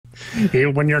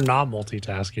When you're not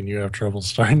multitasking, you have trouble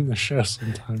starting the show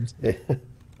sometimes.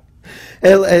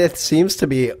 It seems to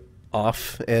be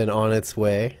off and on its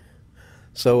way.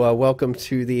 So, welcome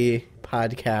to the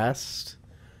podcast,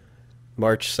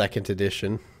 March 2nd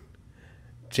edition.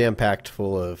 Jam-packed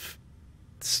full of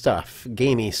stuff,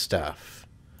 gamey stuff.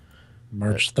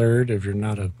 March 3rd, if you're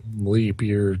not a leap,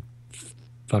 you're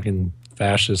fucking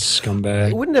fascist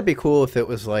scumbag. Wouldn't that be cool if it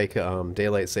was like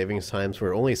daylight savings times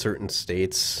where only certain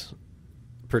states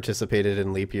participated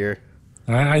in leap year?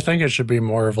 I think it should be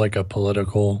more of like a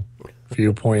political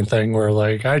viewpoint thing where,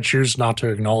 like, I choose not to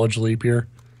acknowledge leap year.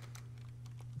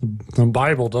 The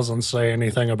Bible doesn't say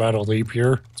anything about a leap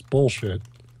year. It's bullshit.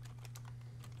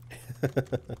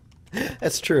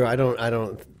 That's true. I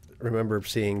don't remember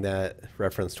seeing that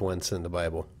referenced once in the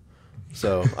Bible.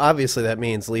 So obviously that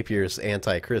means leap year is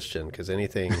anti-Christian because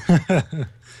anything.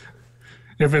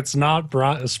 If it's not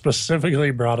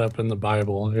specifically brought up in the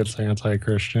Bible, it's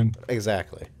anti-Christian.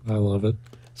 Exactly. I love it.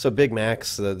 So Big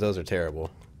Macs, those are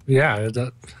terrible. Yeah,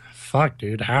 fuck,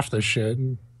 dude, half the shit.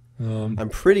 I'm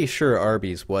pretty sure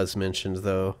Arby's was mentioned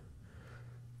though,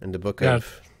 in the book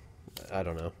of, I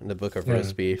don't know, in the book of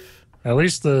roast beef. At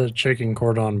least the chicken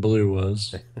cordon bleu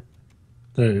was.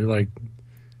 Like,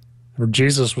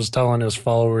 Jesus was telling his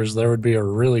followers there would be a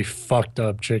really fucked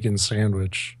up chicken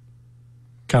sandwich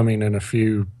coming in a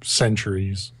few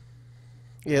centuries.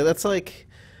 Yeah, that's like,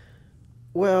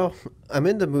 well, I'm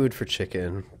in the mood for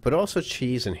chicken, but also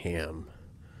cheese and ham.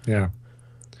 Yeah.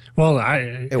 Well,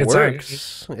 it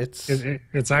works.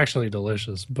 It's actually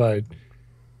delicious, but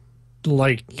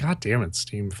like, god damn it,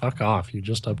 Steam, fuck off. You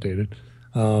just updated.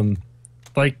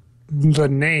 Like the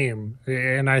name,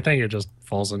 and I think it just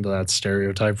falls into that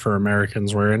stereotype for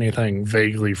Americans where anything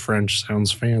vaguely French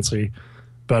sounds fancy.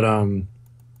 But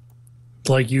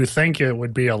like, you think it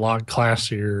would be a lot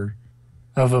classier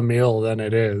of a meal than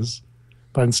it is,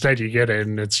 but instead you get it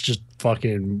and it's just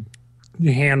fucking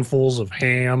handfuls of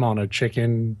ham on a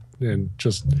chicken and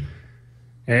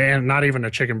not even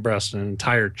a chicken breast, an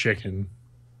entire chicken.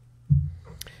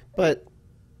 But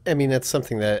I mean, that's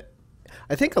something that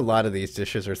I think a lot of these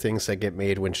dishes are things that get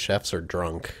made when chefs are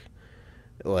drunk.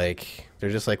 Like, they're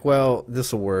just like, well,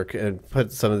 this will work, and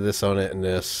put some of this on it and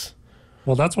this.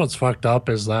 Well, that's what's fucked up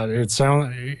is that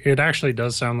it actually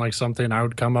does sound like something I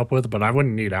would come up with, but I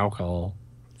wouldn't need alcohol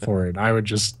for it. I would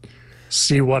just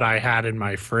see what I had in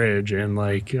my fridge and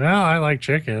like, well, I like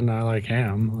chicken, I like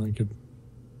ham. Like,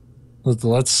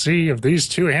 let's see if these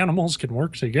two animals can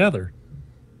work together.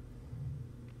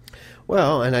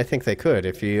 Well, and I think they could.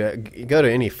 If you go to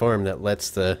any farm that lets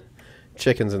the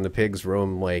chickens and the pigs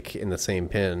roam like in the same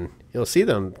pen, you'll see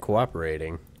them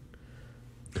cooperating.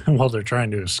 While they're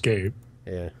trying to escape.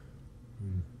 Yeah.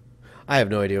 I have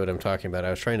no idea what I'm talking about.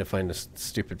 I was trying to find a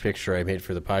stupid picture I made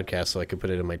for the podcast so I could put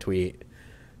it in my tweet.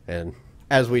 And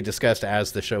as we discussed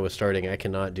as the show was starting, I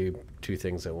cannot do two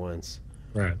things at once.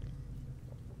 Right.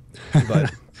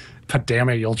 But damn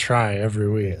it, you'll try every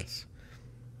week. Yes.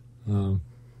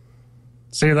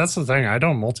 See, that's the thing. I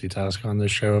don't multitask on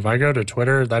this show. If I go to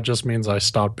Twitter, that just means I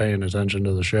stop paying attention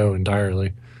to the show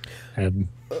entirely. And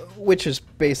which is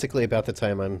basically about the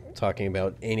time I'm talking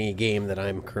about any game that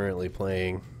I'm currently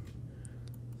playing.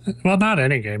 Well, not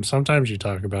any game. Sometimes you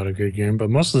talk about a good game, but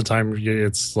most of the time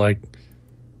it's like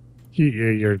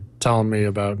you're telling me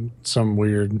about some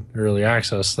weird early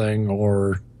access thing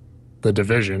or The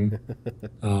Division.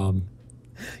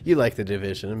 You like The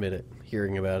Division, admit it,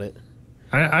 hearing about it.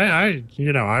 I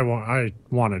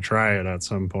want to try it at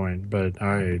some point, but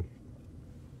I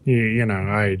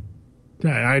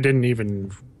didn't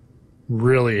even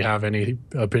really have any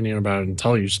opinion about it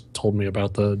until you told me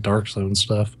about the Dark Zone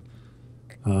stuff.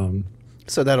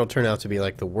 So that'll turn out to be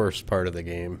like the worst part of the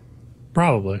game.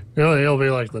 Probably. It'll be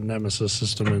like the Nemesis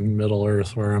system in Middle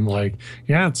Earth where I'm like,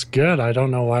 yeah, it's good. I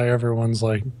don't know why everyone's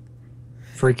like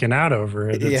freaking out over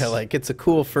it. Yeah, like it's a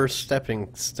cool first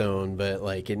stepping stone, but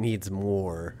like it needs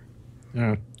more.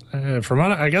 Yeah. From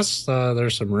what I guess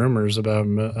there's some rumors about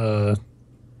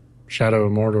Shadow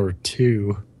of Mordor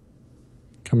 2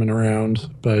 coming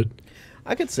around, but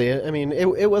I could see it. I mean,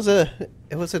 it was a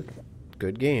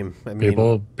good game. I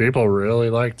mean, people really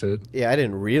liked it. Yeah, I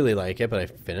didn't really like it, but I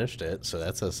finished it, so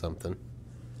that says something.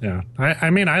 Yeah. I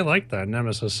mean, I like that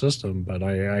Nemesis system, but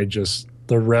I just,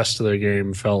 the rest of the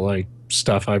game felt like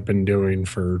stuff I've been doing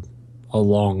for a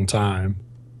long time.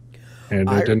 And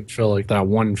it didn't feel like that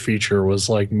one feature was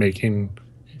like making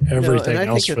everything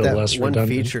else feel less redundant. One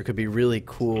feature could be really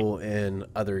cool in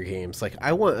other games. Like,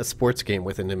 I want a sports game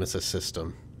with a Nemesis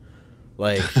system.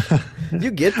 Like,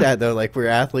 you get that though, like where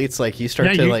athletes, like you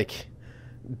start to like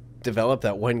develop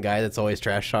that one guy that's always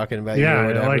trash talking about you or Yeah,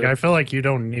 whatever. like I feel like you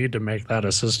don't need to make that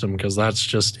a system because that's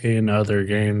just in other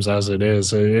games as it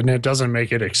is, and it doesn't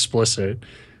make it explicit.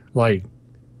 Like,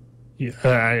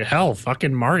 hell,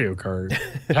 fucking Mario Kart,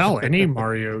 hell, any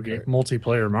Mario game,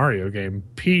 multiplayer Mario game,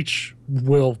 Peach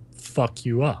will fuck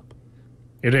you up.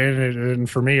 And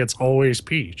for me, it's always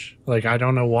Peach. Like I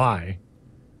don't know why.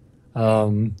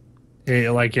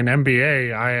 Like in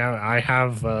NBA, I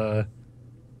have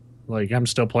like I'm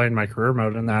still playing my career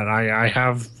mode in that I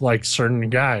have like certain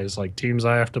guys like teams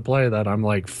I have to play that I'm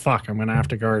like fuck I'm gonna have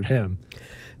to guard him.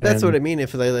 That's And what I mean.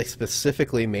 If they like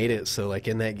specifically made it so like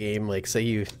in that game, like say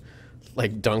you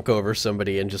like dunk over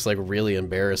somebody and just like really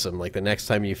embarrass them, like the next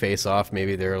time you face off,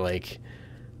 maybe they're like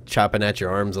chopping at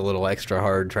your arms a little extra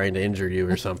hard trying to injure you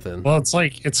or something. well, it's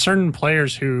like it's certain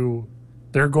players who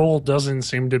their goal doesn't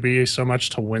seem to be so much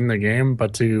to win the game,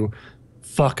 but to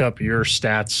fuck up your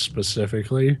stats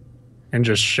specifically and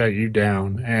just shut you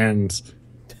down. And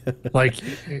like,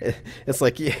 It's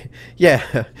like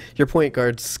yeah, your point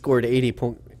guard scored 80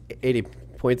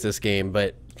 points this game,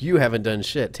 but you haven't done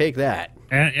shit. Take that.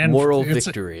 and Moral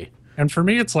victory. And for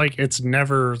me, it's like it's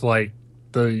never like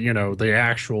the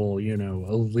actual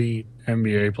elite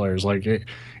NBA players. Like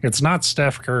it's not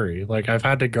Steph Curry. Like I've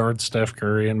had to guard Steph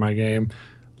Curry in my game.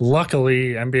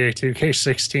 Luckily, NBA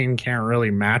 2K16 can't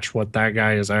really match what that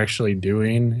guy is actually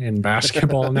doing in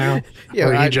basketball now. Yeah,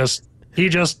 where he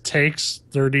just takes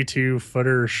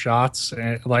 32-footer shots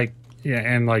and like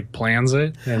plans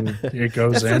it and it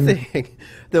goes That's in. the thing.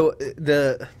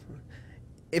 The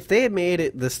if they had made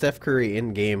it the Steph Curry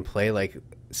in-game play like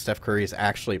Steph Curry is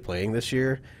actually playing this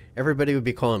year, everybody would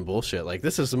be calling bullshit. Like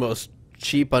this is the most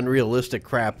cheap, unrealistic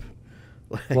crap.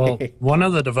 Well, one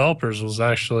of the developers was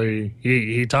actually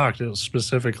he talked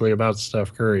specifically about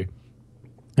Steph Curry,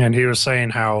 and he was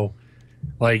saying how,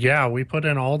 like, yeah, we put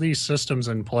in all these systems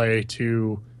in play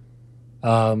to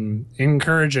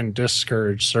encourage and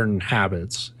discourage certain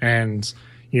habits, and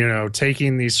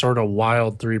taking these sort of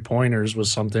wild 3-pointers was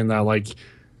something that like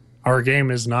our game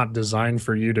is not designed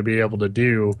for you to be able to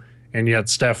do, and yet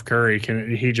Steph Curry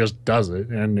he just does it,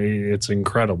 and it's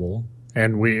incredible.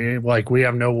 And we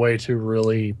have no way to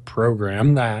really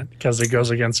program that because it goes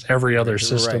against every other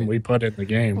system Right. we put in the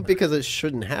game. Well, because it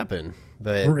shouldn't happen,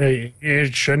 but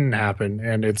It shouldn't happen,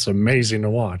 and it's amazing to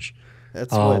watch.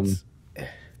 that's what's.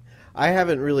 I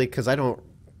haven't really because I don't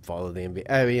follow the NBA.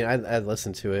 I mean, I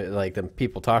listen to it like the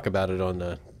people talk about it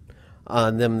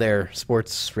on their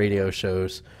sports radio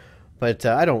shows, but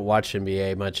I don't watch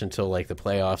NBA much until like the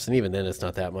playoffs, and even then it's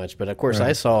not that much. But of course, Right.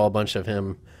 I saw a bunch of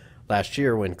him last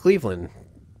year when Cleveland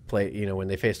played. When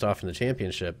they faced off in the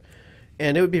championship.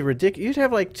 And it would be ridiculous. You'd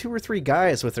have like 2 or 3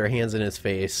 guys with their hands in his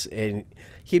face, and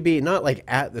he'd be not like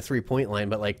at the 3-point line,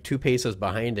 but like 2 paces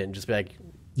behind it, and just be like,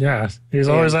 Yeah, he's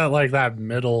always at like that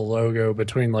middle logo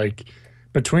between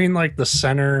the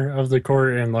center of the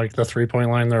court and like the 3-point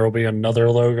line. There will be another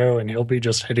logo, and he'll be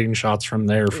just hitting shots from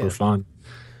there for fun.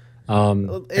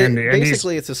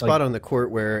 Basically, it's a spot on the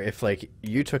court where if like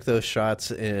you took those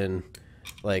shots in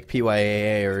like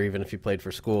PYAA or even if you played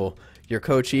for school, your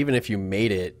coach, even if you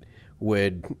made it,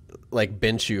 would like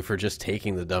bench you for just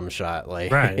taking the dumb shot.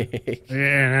 Like Right.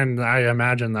 And I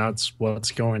imagine that's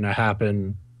what's going to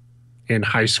happen in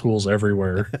high schools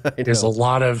everywhere. Is a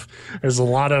lot of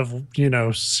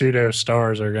pseudo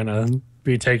stars are gonna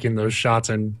be taking those shots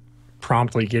and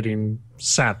promptly getting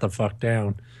sat the fuck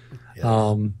down.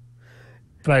 Yes.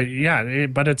 But yeah,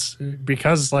 but it's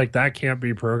because like that can't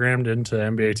be programmed into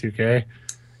NBA 2K.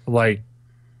 Like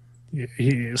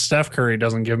Steph Curry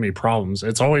doesn't give me problems.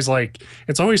 It's always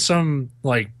some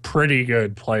like pretty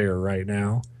good player right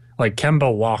now, like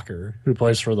Kemba Walker, who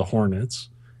plays for the Hornets.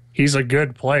 He's a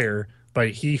good player,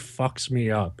 but he fucks me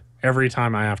up every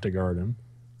time I have to guard him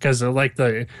because like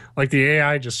the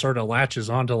AI just sort of latches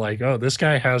onto like, oh, this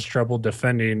guy has trouble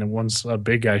defending, and once a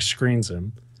big guy screens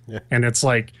him, and it's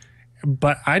like,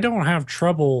 but I don't have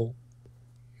trouble.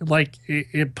 Like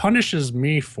it punishes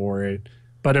me for it.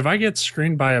 But if I get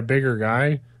screened by a bigger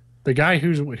guy, the guy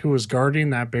who is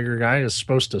guarding that bigger guy is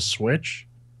supposed to switch,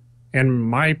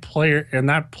 and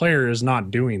that player is not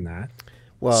doing that.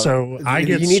 Well, so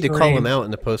you need to call him out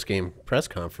in the post-game press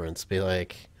conference. Be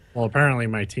like, well, apparently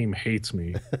my team hates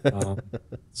me,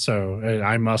 so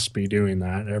I must be doing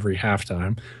that every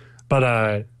halftime.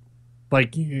 But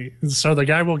so the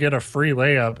guy will get a free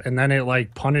layup, and then it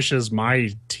like punishes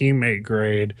my teammate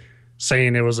grade,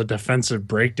 saying it was a defensive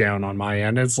breakdown on my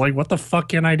end. It's like, what the fuck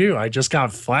can I do? I just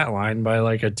got flatlined by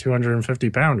like a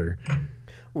 250-pounder.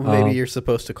 well, maybe you're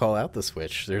supposed to call out the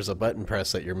switch. There's a button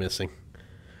press that you're missing.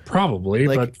 Probably,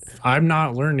 Like but I'm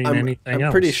not learning anything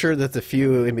I'm pretty else. sure that the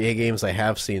few NBA games I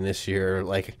have seen this year,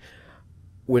 like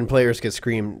when players get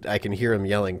screamed, I can hear them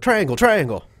yelling triangle,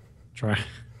 triangle. Try.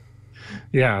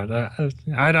 Yeah,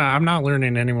 I'm not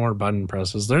learning any more button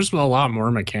presses. There's a lot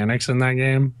more mechanics in that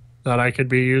game that I could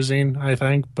be using, I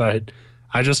think, but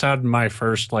I just had my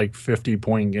first like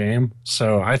 50-point game,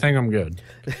 so I think I'm good.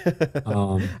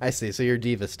 Um, I see. So you're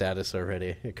diva status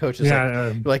already. Your coach is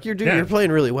yeah, like you're yeah,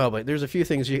 playing really well, but there's a few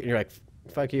things you're like,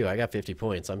 fuck you. I got 50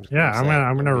 points. yeah. I'm set. I'm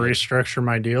I'm gonna good. restructure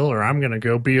my deal, or I'm gonna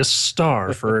go be a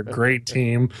star for a great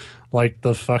team like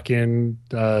the fucking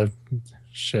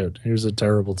shit. Who's a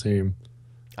terrible team?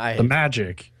 The I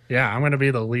Magic. Yeah, I'm gonna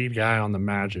be the lead guy on the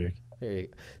Magic. there you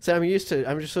go. So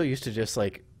I'm just so used to just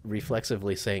like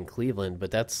reflexively saying Cleveland, but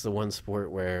that's the one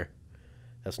sport where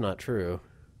that's not true.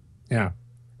 Yeah.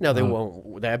 No, they Uh,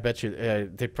 won't. I bet you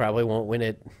they probably won't win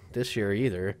it this year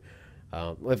either.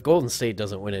 If Golden State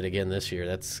doesn't win it again this year,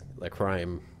 that's a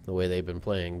crime the way they've been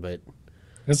playing. But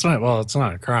It's not, well, it's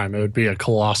not a crime. It would be a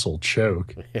colossal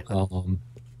choke. yeah, Um,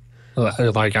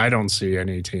 like I don't see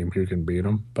any team who can beat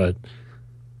them, but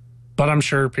I'm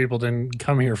sure people didn't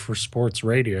come here for sports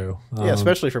radio. yeah,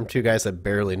 especially from two guys that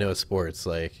barely know sports.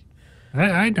 Like,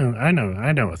 I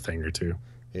know a thing or two.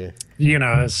 yeah, You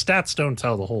know, stats don't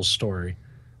tell the whole story.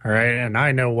 All right, and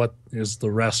I know what is the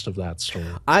rest of that story.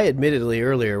 I admittedly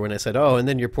earlier when I said, "Oh," and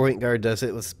then your point guard does it,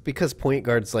 it was because point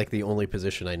guard's like the only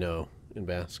position I know in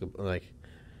basketball. Like,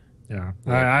 Yeah,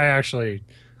 yeah, I actually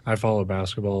I follow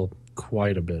basketball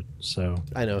quite a bit, so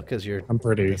I know because you're I'm the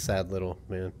pretty. sad little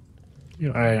man. You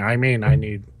know, I mean, I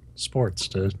need sports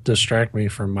to distract me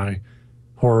from my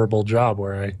horrible job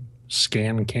where I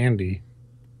scan candy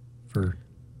for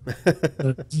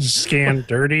scan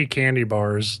dirty candy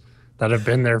bars that have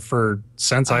been there for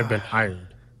since I've been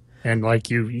hired. And like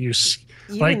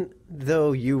like Even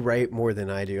though you write more than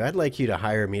I do, I'd like you to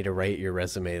hire me to write your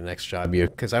resume the next job you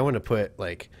because I want to put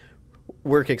like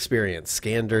work experience,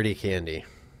 scan dirty candy.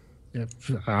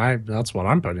 if I that's what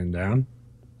I'm putting down.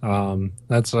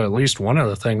 That's at least one of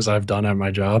the things I've done at my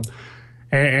job.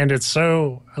 And it's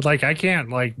so like I can't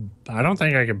like I don't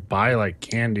think I could buy like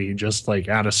candy just like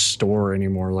at a store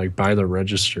anymore, like by the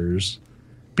registers.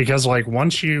 Because like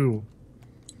once you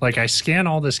like I scan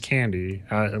all this candy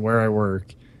where I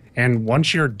work, and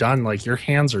once you're done, like your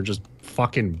hands are just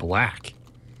fucking black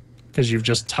because you've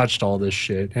just touched all this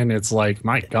shit, and it's like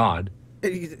my god.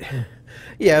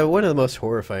 Yeah, one of the most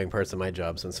horrifying parts of my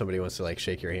job is when somebody wants to like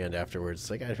shake your hand afterwards.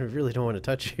 It's like I really don't want to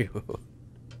touch you.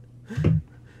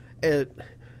 it,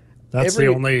 That's the every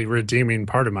only redeeming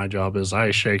part of my job is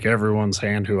I shake everyone's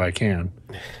hand who I can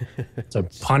to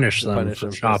punish them punish for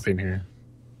them shopping here.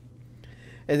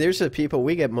 and there's the people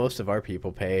we get most of our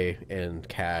people pay in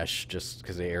cash just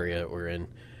because the area that we're in.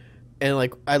 And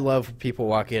like I love people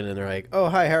walk in and they're like, "Oh,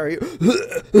 hi, how are you?"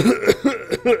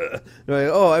 They're like,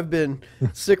 "Oh, I've been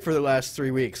sick for the last 3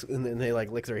 weeks," and then they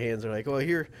like lick their hands. They're like, "Oh,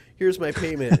 here's my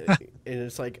payment," and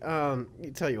it's like,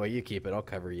 you tell you what, you keep it. I'll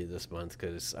cover you this month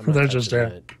because I'm not They're touching just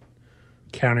that.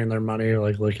 counting their money,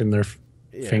 like licking their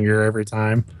Yeah, finger every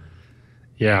time.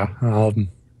 Yeah, yeah,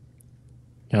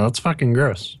 that's fucking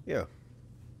gross. yeah.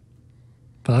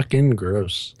 Fucking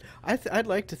gross. I'd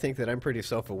like to think that I'm pretty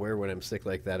self-aware when I'm sick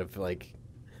like that of like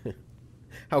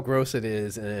how gross it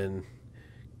is and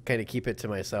kind of keep it to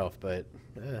myself. But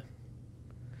I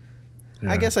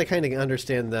Yeah. guess I kind of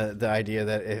understand the idea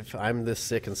that if I'm this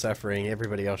sick and suffering,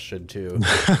 everybody else should too.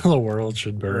 The world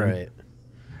should burn. Right.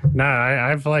 No,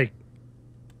 I've like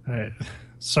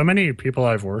so many people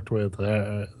I've worked with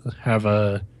have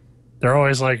a. They're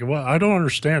always like, "Well, I don't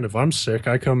understand. If I'm sick,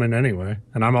 I come in anyway,"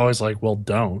 and I'm always like, "Well,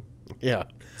 don't." Yeah.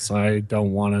 So I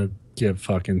don't want to get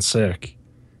fucking sick,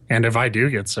 and if I do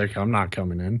get sick, I'm not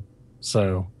coming in.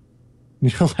 So,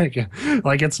 you know,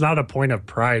 like it's not a point of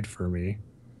pride for me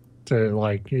to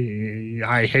like.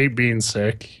 I hate being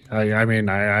sick. I mean,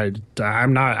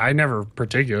 I'm not. I never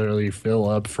particularly feel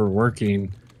up for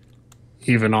working,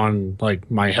 even on like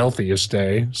my healthiest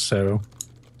day. So.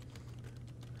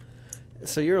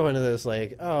 So you're one of those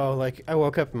like, oh, like I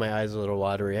woke up and my eyes are a little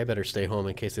watery. I better stay home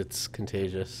in case it's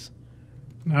contagious.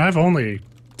 I've only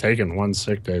taken one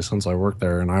sick day since I worked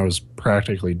there, and I was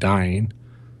practically dying.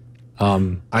 I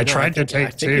No, tried to I take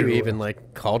think you two. even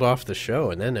like called off the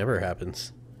show, and that never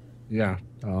happens. Yeah.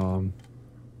 And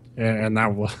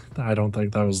that was, I don't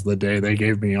think that was the day they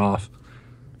gave me off.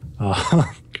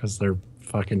 Because they're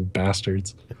fucking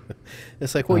bastards.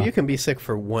 It's like, well, Uh, you can be sick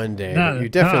for one day, no, but you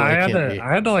definitely I can't be.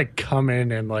 I had to like come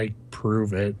in and like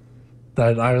prove it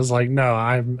that I was like, no,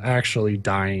 I'm actually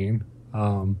dying.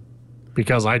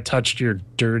 Because I touched your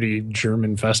dirty germ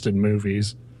infested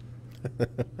movies.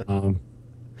 Um,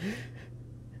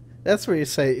 That's where you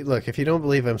say, look, if you don't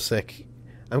believe I'm sick,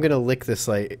 I'm going to lick this,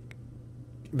 like,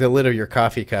 the lid of your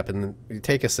coffee cup and you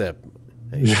take a sip.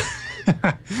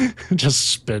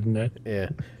 Just spitting it. Yeah.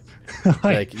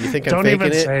 Like, You think I'm don't faking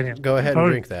even it? say it. Go ahead and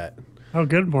drink that. Oh,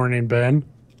 good morning, Ben.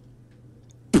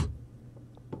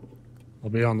 I'll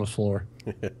be on the floor.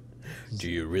 Do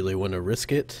you really want to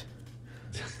risk it?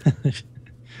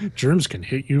 Germs can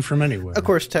hit you from anywhere. Of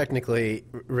course, technically,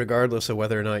 regardless of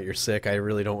whether or not you're sick, I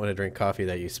really don't want to drink coffee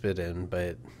that you spit in,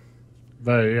 but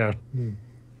yeah.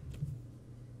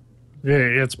 Yeah,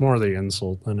 it's more the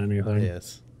insult than anything.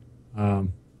 yes.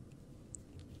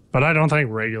 But I don't think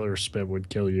regular spit would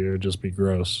kill you. It would just be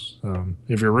gross.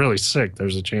 If you're really sick,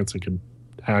 there's a chance it could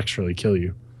actually kill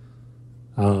you.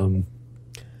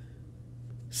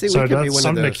 See, so we could be that's one of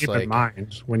something those, to keep like, in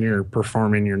mind when you're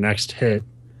performing your next hit.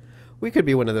 we could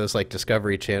be one of those, like,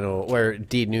 Discovery Channel or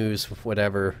D News,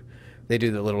 whatever. They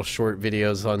do the little short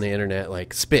videos on the internet,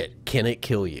 like, spit, can it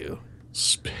kill you?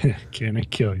 Spit, can it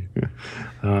kill you?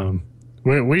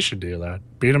 We should do that.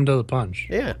 Beat them to the punch.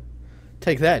 Yeah.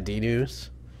 Take that, D News.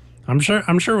 I'm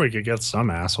sure we could get some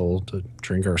asshole to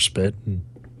drink our spit and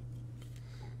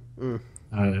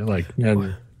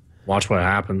and watch what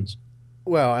happens.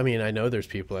 Well, I mean, I know there's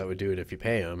people that would do it if you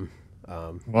pay them.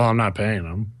 Well, I'm not paying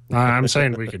them. I'm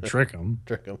saying we could trick them.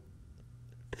 Trick them.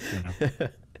 You know?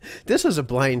 This is a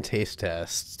blind taste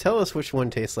test. Tell us which one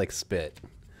tastes like spit.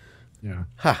 Yeah.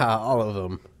 Haha, all of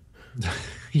them.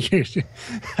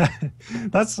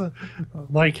 That's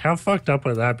like, how fucked up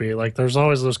would that be? Like, there's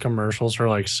always those commercials for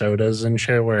like sodas and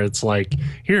shit where it's like,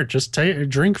 here, just take a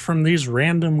drink from these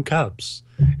random cups,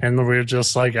 and we're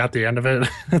just like, at the end of it,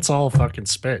 it's all fucking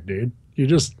spit, dude. You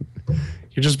just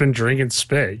been drinking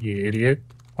spit, you idiot.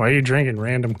 Why are you drinking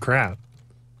random crap?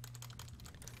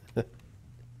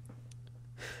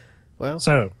 Well,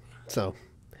 So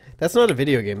that's not a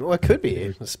video game. Well, it could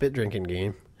be a spit drinking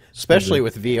game, especially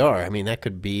with VR. I mean, that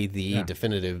could be the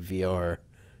definitive VR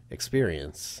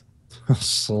experience.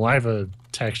 saliva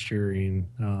texturing,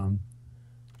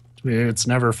 it's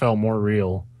never felt more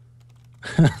real.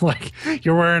 Like,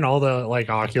 you're wearing all the like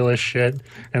Oculus shit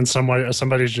and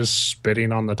somebody's just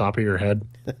spitting on the top of your head.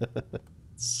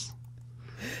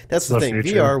 That's the thing.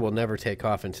 future. VR will never take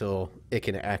off until it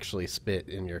can actually spit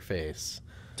in your face.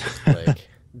 Like,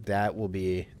 that will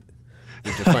be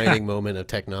the defining moment of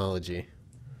technology.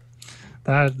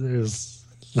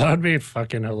 That'd be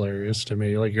fucking hilarious to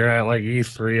me. Like, you're at like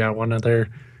E3 at one of their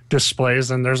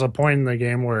displays, and there's a point in the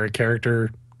game where a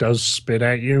character does spit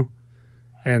at you,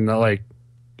 and like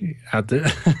at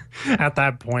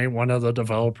that point, one of the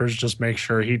developers just makes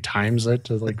sure he times it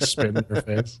to like spit in your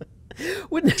face.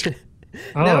 Wouldn't it?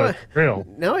 Oh, real.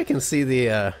 Now I can see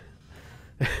the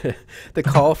the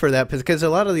call for that, because a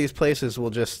lot of these places will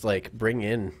just like bring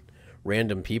in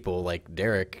random people like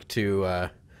Derek to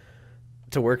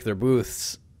work their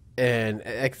booths, and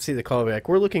I can see the call like,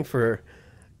 we're looking for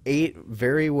 8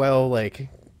 very well, like,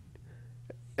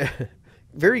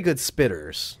 very good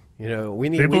spitters. You know, we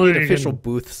need official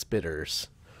booth spitters.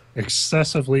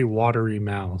 Excessively watery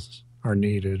mouths are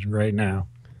needed right now.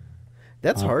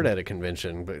 That's hard at a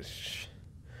convention, but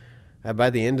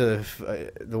by the end of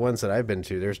the ones that I've been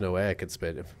to, there's no way I could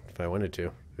spit if I wanted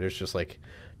to. There's just like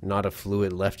not a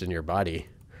fluid left in your body.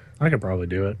 I could probably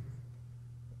do it.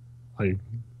 Like,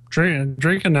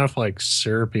 drink enough like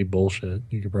syrupy bullshit.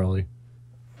 You could probably.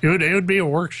 It would be a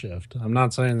work shift. I'm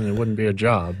not saying that it wouldn't be a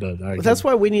job, but that's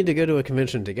why we need to go to a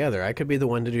convention together. I could be the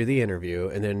one to do the interview,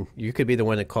 and then you could be the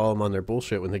one to call them on their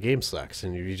bullshit when the game sucks,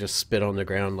 and you just spit on the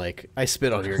ground like, I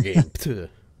spit on your game.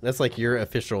 That's like your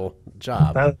official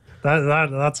job.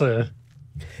 That's a.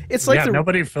 It's like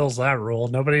nobody fills that role.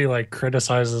 Nobody like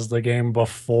criticizes the game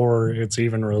before it's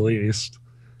even released.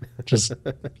 Just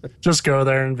go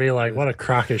there and be like, what a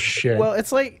crock of shit. Well,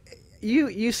 it's like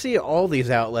you see all these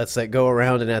outlets that go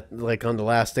around, and at like on the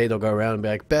last day they'll go around and be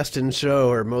like best in show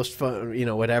or most fun, you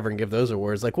know, whatever, and give those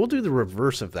awards. Like, we'll do the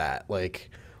reverse of that, like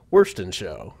worst in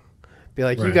show. Be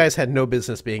like, you guys had no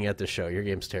business being at the show. Your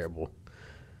game's terrible.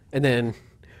 And then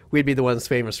we'd be the ones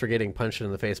famous for getting punched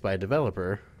in the face by a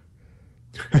developer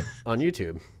on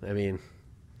YouTube. I mean,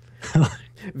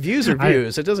 views are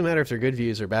views. It doesn't matter if they're good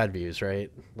views or bad views,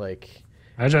 right? Like,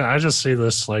 I just see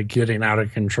this like getting out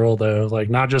of control though. Like,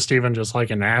 not just even just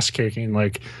like an ass kicking.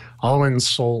 Like, I'll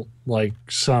insult like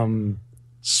some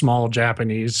small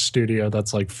Japanese studio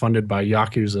that's like funded by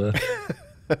Yakuza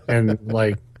and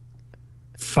like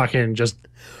fucking just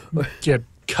get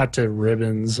cut to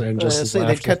ribbons and just say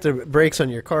they cut the brakes on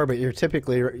your car, but you're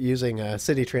typically using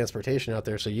city transportation out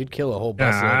there, so you'd kill a whole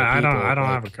bus. Yeah, I don't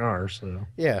have a car, so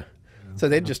yeah. So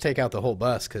they'd just take out the whole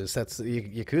bus, because that's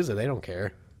Yakuza. They don't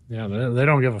care. Yeah, they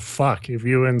don't give a fuck if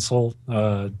you insult.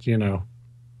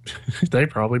 They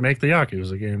probably make the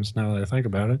Yakuza games. Now that I think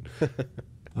about it,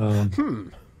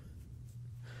 um,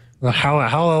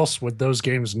 how else would those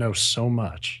games know so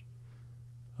much?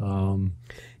 Um,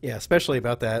 Yeah, especially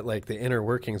about that, like the inner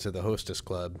workings of the hostess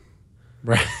club.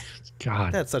 right?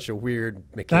 God, That's such a weird that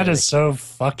is mechanic. so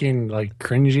fucking like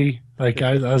cringy. Like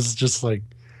I was just like,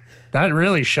 that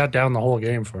really shut down the whole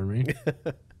game for me.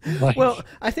 Well, Like,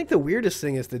 I think the weirdest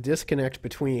thing is the disconnect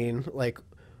between like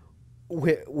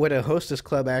what a hostess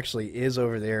club actually is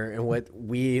over there and what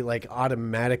we like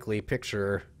automatically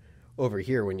picture over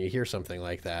here when you hear something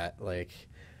like that. Like,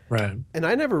 right? and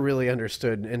I never really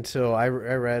understood until I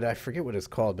read, I forget what it's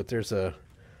called, but there's a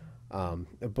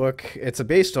book. It's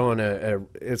based on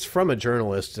it's from a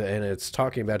journalist, and it's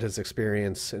talking about his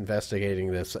experience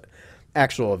investigating this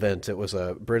actual event. It was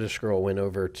a British girl went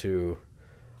over to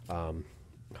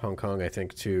Hong Kong, I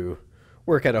think, to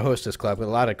work at a hostess club. With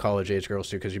a lot of college age girls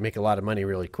do, because you make a lot of money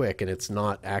really quick, and it's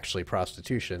not actually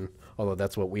prostitution, although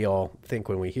that's what we all think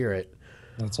when we hear it.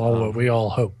 That's all what we all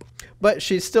hope. But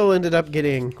she still ended up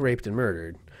getting raped and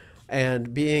murdered.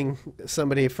 And being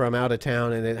somebody from out of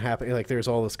town, and it happened, like there's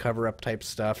all this cover up type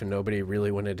stuff, and nobody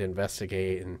really wanted to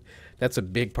investigate, and that's a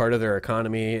big part of their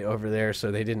economy over there.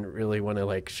 So they didn't really want to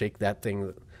like shake that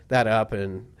up,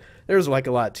 and there was like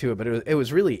a lot to it, but it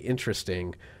was really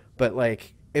interesting. But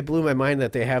like it blew my mind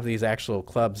that they have these actual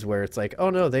clubs where it's like, oh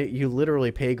no, you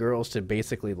literally pay girls to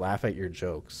basically laugh at your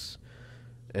jokes,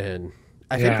 and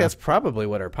I think Yeah. that's probably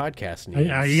what our podcast needs.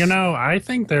 I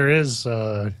think there is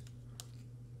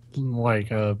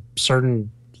like a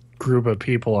certain group of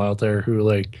people out there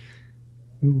who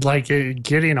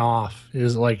getting off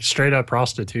is like straight up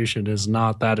prostitution is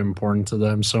not that important to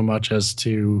them so much as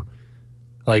to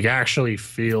like actually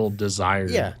feel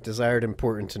desired. Yeah, desired,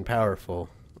 important, and powerful,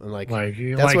 and like Like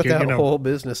that's what you're that gonna whole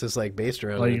business is like based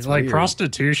around. like It's like weird.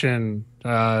 prostitution.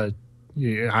 Yeah,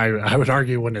 I would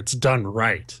argue when it's done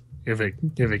right, if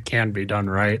it can be done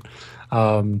right,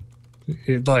 um,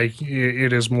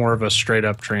 it is more of a straight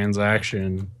up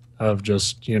transaction of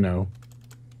just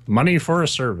money for a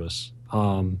service.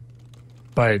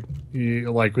 But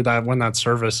like with that, when that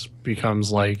service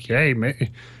becomes like, hey,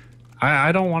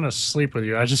 I don't want to sleep with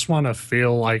you. I just want to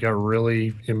feel like a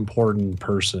really important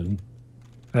person.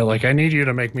 I need you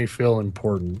to make me feel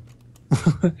important.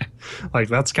 Like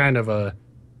that's kind of a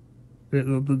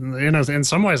in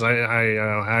some ways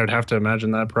I would have to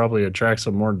imagine that probably attracts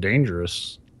a more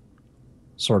dangerous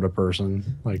sort of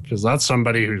person, like because that's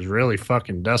somebody who's really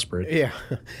fucking desperate. Yeah,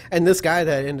 and this guy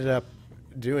that ended up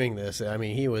doing this, I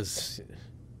mean, he was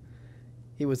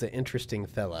an interesting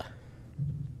fella.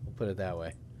 We'll put it that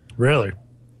way. Really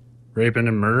raping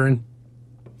and murdering.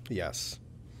 Yes,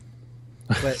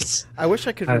 but I wish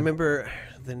I could remember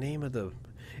the name of the.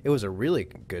 It was a really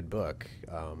good book.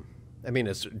 I mean,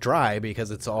 it's dry because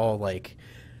it's all like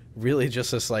really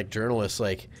just this like journalist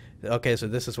like, okay, so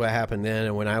this is what happened then,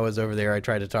 and when I was over there, I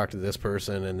tried to talk to this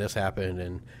person, and this happened,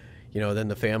 and then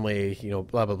the family,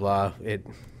 blah blah blah.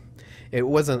 It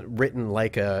wasn't written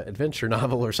like a adventure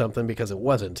novel or something because it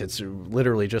wasn't. It's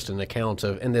literally just an account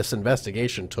of, and this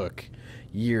investigation took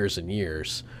years and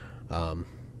years.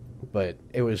 But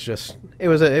it was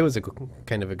a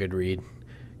kind of a good read,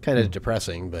 kind of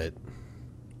depressing, but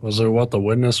Was it what The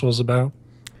Witness was about?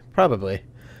 probably.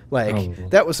 Like, Probably.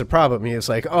 that was the problem. He was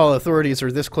like, oh, authorities are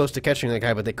this close to catching the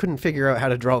guy, but they couldn't figure out how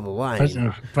to draw the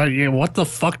line. But yeah, what the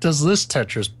fuck does this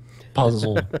Tetris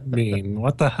puzzle mean?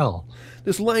 What the hell?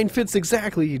 This line fits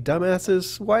exactly, you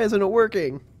dumbasses. Why isn't it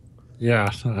working? Yeah.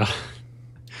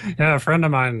 Yeah, a friend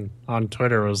of mine on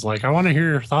Twitter was like, I want to hear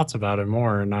your thoughts about it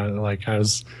more. And I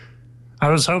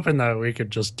was hoping that we could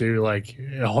just do like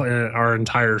our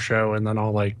entire show and then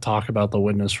I'll like talk about The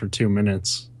Witness for 2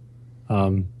 minutes.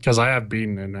 Because I have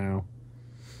beaten it now.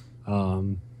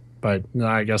 But no,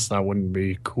 I guess that wouldn't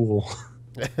be cool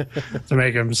to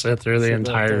make him sit through the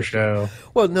entire show.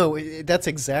 Well, no, that's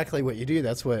exactly what you do.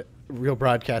 That's what real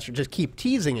broadcasters just keep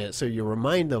teasing it, so you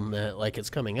remind them that like it's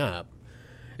coming up.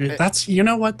 That's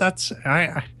what that's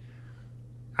I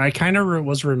kind of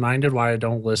was reminded why I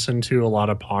don't listen to a lot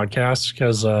of podcasts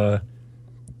because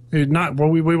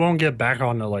we won't get back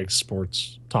onto like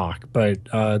sports talk, but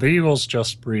the Eagles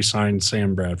just re-signed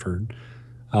Sam Bradford,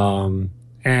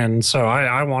 and so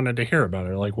I wanted to hear about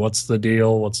it. Like, what's the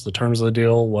deal? What's the terms of the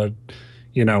deal? What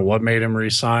made him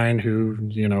resign?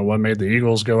 What made the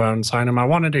Eagles go out and sign him? I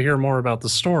wanted to hear more about the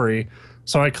story,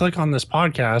 so I click on this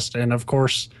podcast, and of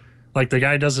course, like the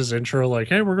guy does his intro, like,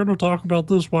 "Hey, we're going to talk about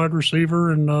this wide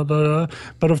receiver," and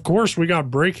but of course, we got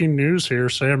breaking news here: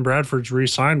 Sam Bradford's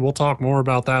re-signed. We'll talk more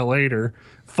about that later.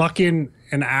 Fucking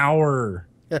an hour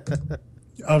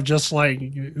of just like,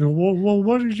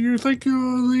 what did you think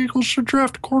the Eagles should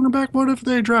draft a cornerback? What if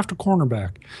they draft a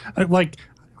cornerback?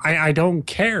 I don't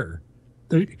care.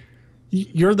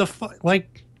 You're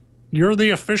you're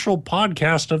the official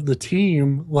podcast of the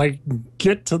team. Like,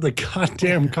 get to the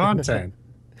goddamn content.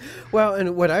 Well,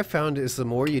 and what I found is the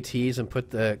more you tease and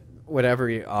put the whatever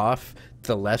you off,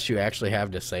 the less you actually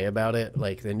have to say about it.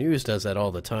 Like, the news does that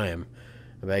all the time.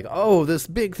 Like, oh, this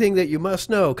big thing that you must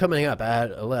know coming up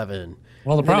at 11.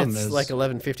 Well, the problem is is like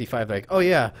 11:55. Like, oh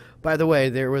yeah, by the way,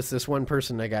 there was this one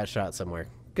person that got shot somewhere.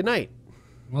 Good night.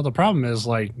 Well, the problem is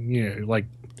like, you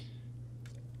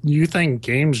think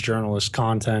games journalist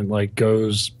content like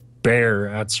goes bare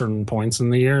at certain points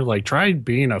in the year. Like, try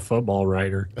being a football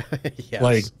writer.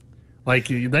 Yes. Like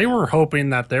they were hoping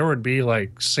that there would be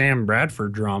like Sam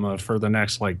Bradford drama for the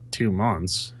next like 2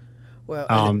 months.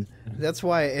 Well, that's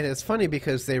why, and it's funny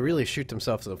because they really shoot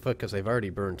themselves in the foot because they've already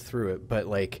burned through it. But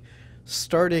like,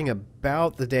 starting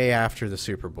about the day after the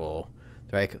Super Bowl,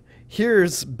 they're like,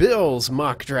 here's Bill's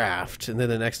mock draft, and then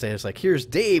the next day it's like, here's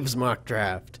Dave's mock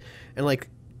draft, and like,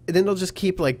 and then they'll just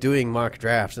keep like doing mock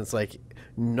drafts, and it's like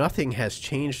nothing has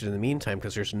changed in the meantime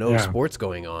because there's no sports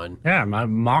going on. Yeah, my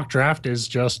mock draft is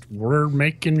just we're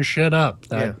making shit up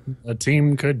that a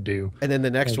team could do. And then the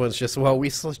next one's just, well,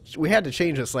 we had to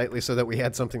change it slightly so that we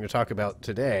had something to talk about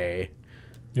today.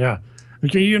 Yeah.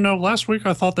 Okay, last week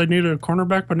I thought they needed a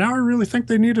cornerback, but now I really think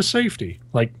they need a safety.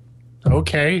 Like,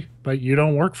 okay, but you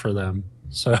don't work for them.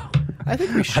 So I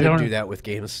think we should do that with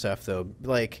game stuff, though.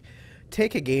 Like,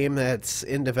 take a game that's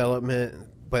in development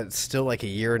but still like a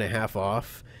year and a half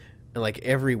off, and like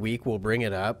every week we'll bring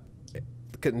it up.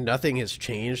 Nothing has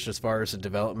changed as far as the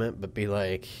development, but be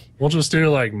like, we'll just do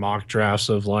like mock drafts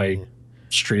of like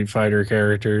Street Fighter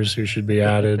characters who should be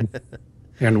added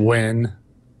and when.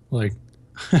 Like,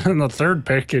 and the third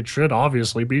pick, it should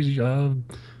obviously be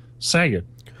Saget.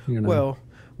 Well,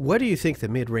 what do you think the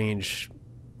mid-range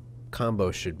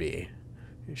combo should be?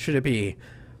 Should it be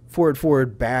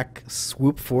forward, back,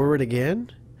 swoop forward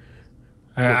again?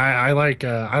 I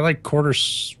like quarter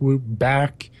swoop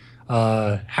back,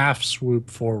 half swoop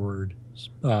forward,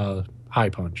 high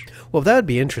punch. Well, that would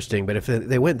be interesting. But if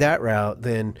they went that route,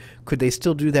 then could they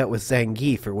still do that with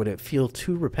Zangief, or would it feel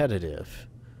too repetitive?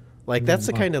 Like, that's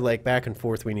the kind of like back and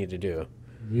forth we need to do.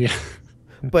 Yeah.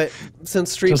 But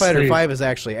since Street Fighter 5 is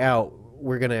actually out,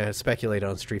 we're gonna speculate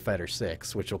on Street Fighter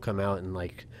 6, which will come out in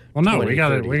like. Well, no, we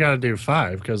gotta do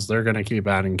 5 because they're gonna keep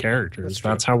adding characters.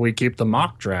 That's how we keep the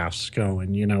mock drafts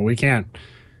going. We can't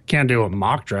do a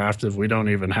mock draft if we don't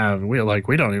even know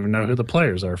who the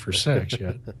players are for 6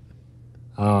 yet.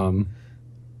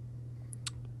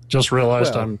 Just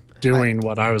realized I'm doing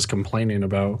what I was complaining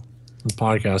about the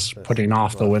podcast, putting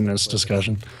off the witness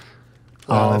discussion.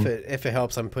 Well, if it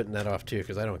helps, I'm putting that off too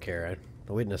because I don't care.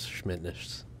 The witness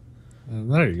schmitness.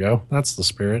 There you go. That's the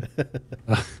spirit.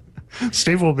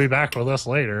 Steve will be back with us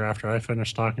later after I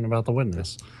finish talking about the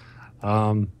witness.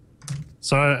 So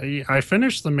I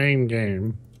finished the main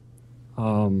game,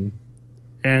 and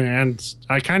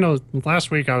I kind of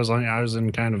last week I was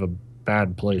in kind of a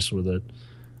bad place with it,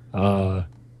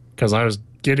 because I was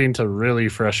getting to really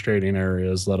frustrating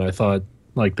areas that I thought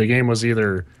like the game was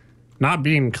either not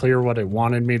being clear what it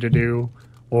wanted me to do,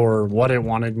 or what it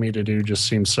wanted me to do just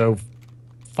seemed so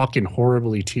fucking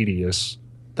horribly tedious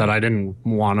that I didn't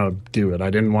want to do it. I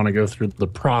didn't want to go through the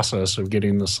process of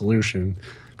getting the solution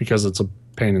because it's a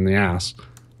pain in the ass.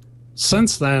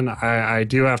 Since then, I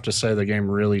do have to say the game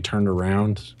really turned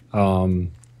around. By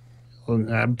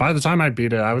the time I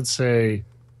beat it, I would say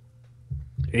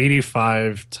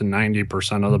 85 to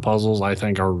 90% of the puzzles I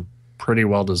think are pretty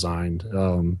well designed.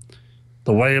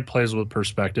 The way it plays with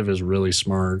perspective is really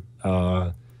smart.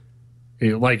 Overall,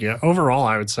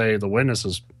 I would say The Witness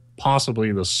is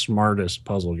possibly the smartest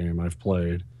puzzle game I've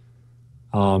played.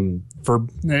 And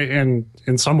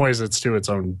in some ways, it's to its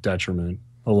own detriment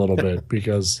a little bit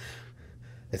because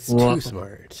it's too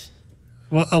smart.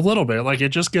 Well, a little bit. Like, it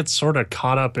just gets sort of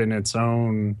caught up in its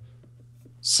own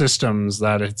systems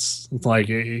that it's like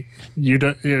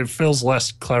it feels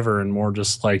less clever and more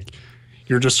just like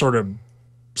you're just sort of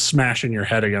smashing your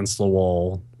head against the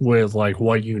wall with like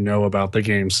what you know about the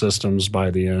game systems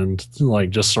by the end, like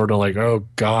just sort of like, oh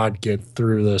god, get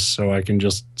through this so I can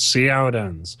just see how it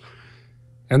ends.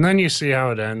 And then you see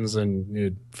how it ends and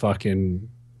it fucking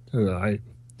I'm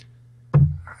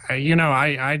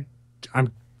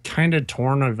kind of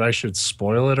torn if I should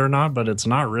spoil it or not, but it's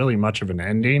not really much of an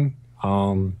ending.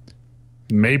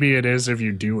 Maybe it is if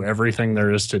you do everything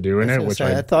there is to do in it.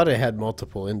 I thought it had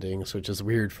multiple endings, which is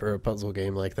weird for a puzzle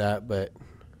game like that. But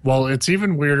well, it's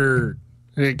even weirder.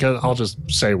 I'll just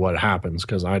say what happens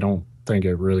because I don't think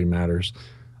it really matters.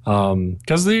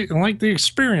 Because the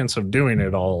experience of doing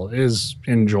it all is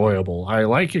enjoyable. I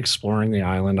like exploring the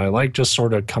island. I like just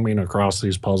sort of coming across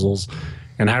these puzzles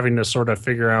and having to sort of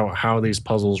figure out how these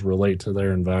puzzles relate to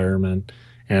their environment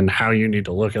and how you need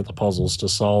to look at the puzzles to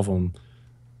solve them.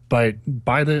 But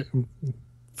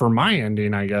for my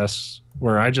ending, I guess,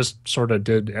 where I just sort of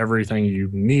did everything you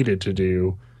needed to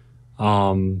do,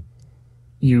 um,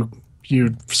 you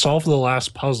you solve the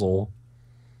last puzzle,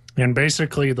 and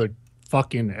basically the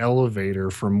fucking elevator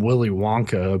from Willy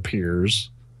Wonka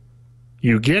appears.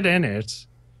 You get in it,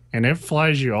 and it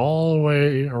flies you all the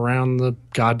way around the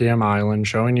goddamn island,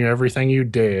 showing you everything you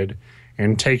did,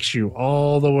 and takes you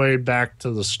all the way back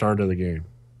to the start of the game.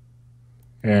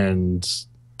 And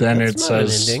then That's it not an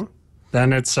says, ending.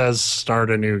 then it says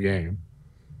start a new game.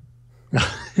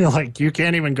 Like you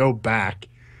can't even go back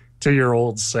to your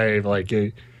old save, like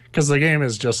it, because the game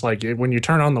is just like when you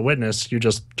turn on the witness, you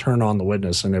just turn on the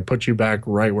witness, and it puts you back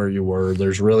right where you were.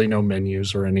 There's really no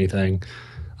menus or anything.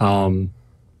 Um,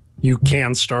 you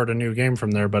can start a new game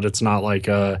from there, but it's not like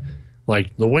the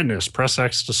witness. Press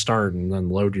X to start, and then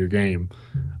load your game.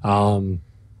 Um,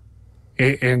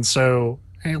 and so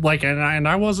like and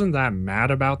I wasn't that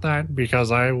mad about that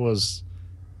because I was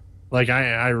like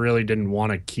I really didn't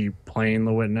want to keep playing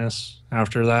the witness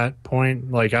after that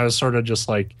point. Like I was sort of just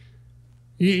like,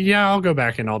 yeah, I'll go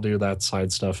back and I'll do that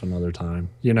side stuff another time.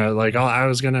 Like I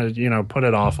was gonna put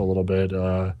it off a little bit,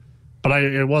 but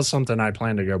it was something I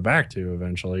planned to go back to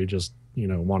eventually. Just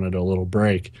wanted a little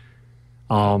break.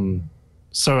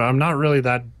 So I'm not really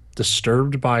that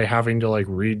disturbed by having to like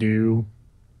redo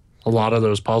a lot of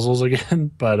those puzzles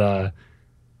again, but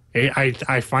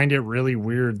I find it really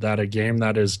weird that a game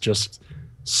that is just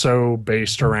so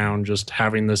based around just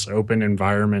having this open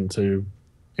environment to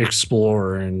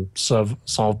explore and solve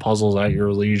puzzles at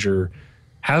your leisure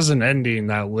has an ending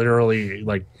that literally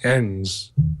like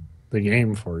ends the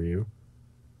game for you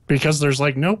because there's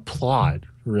like no plot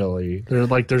really.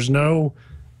 There's no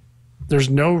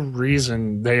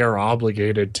reason they are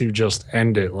obligated to just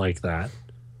end it like that.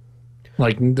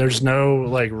 Like there's no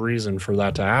like reason for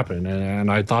that to happen,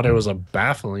 and I thought it was a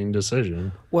baffling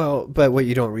decision. Well, but what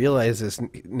you don't realize is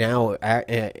now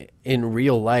in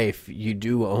real life you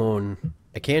do own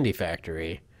a candy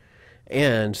factory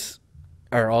and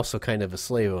are also kind of a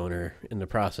slave owner in the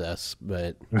process,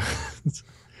 but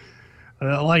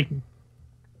like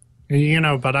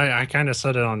but I kind of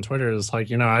said it on Twitter. It's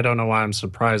like I don't know why I'm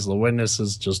surprised. The Witness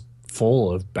is just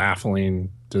full of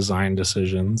baffling design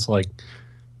decisions. Like,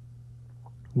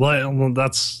 well,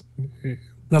 that's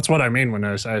what I mean when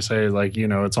I say like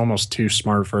it's almost too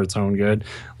smart for its own good.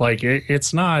 Like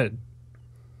it's not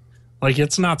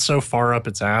so far up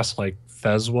its ass like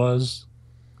Fez was,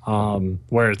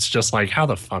 where it's just like how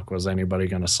the fuck was anybody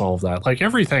going to solve that? Like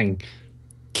everything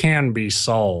can be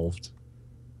solved.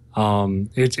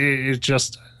 It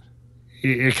just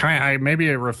it kind of maybe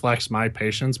it reflects my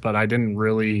patience, but I didn't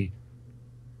really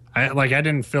I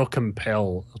didn't feel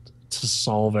compelled to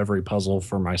solve every puzzle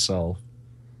for myself.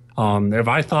 If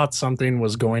I thought something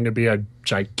was going to be a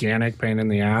gigantic pain in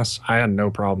the ass, I had no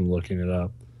problem looking it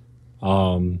up.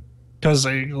 Because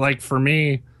like for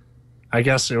me, I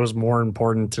guess it was more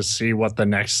important to see what the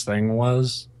next thing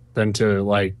was than to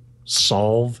like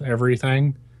solve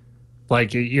everything.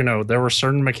 Like there were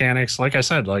certain mechanics, like I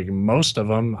said, like most of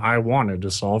them I wanted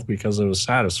to solve because it was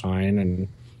satisfying and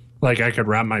like I could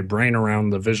wrap my brain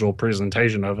around the visual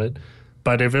presentation of it.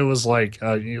 But if it was like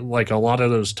a lot of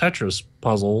those Tetris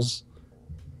puzzles,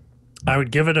 I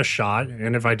would give it a shot,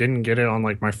 and if I didn't get it on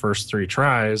like my first 3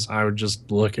 tries, I would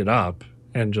just look it up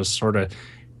and just sort of.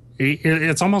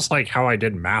 It's almost like how I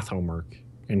did math homework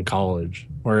in college,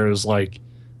 where it was like,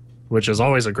 which is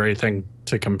always a great thing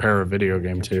to compare a video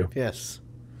game to. yes.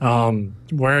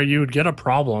 Where you would get a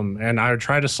problem, and I would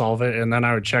try to solve it, and then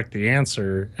I would check the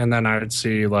answer, and then I would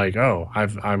see like, oh,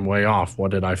 I'm way off. What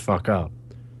did I fuck up?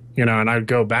 And I'd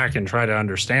go back and try to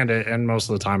understand it, and most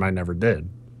of the time I never did.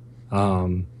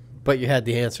 But you had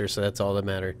the answer, so that's all that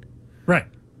mattered. Right.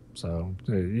 So,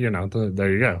 there you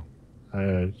go.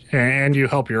 And you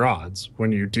help your odds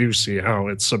when you do see how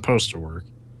it's supposed to work.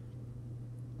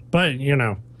 But,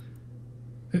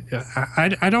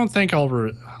 I don't think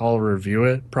I'll review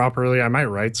it properly. I might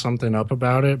write something up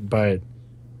about it, but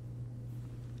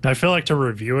I feel like to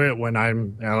review it when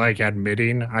I'm like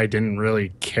admitting I didn't really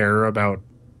care about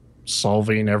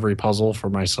solving every puzzle for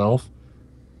myself,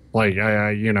 like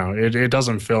it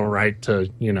doesn't feel right to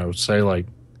say like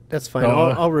That's fine.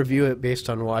 I'll review it based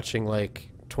on watching like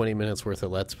 20 minutes worth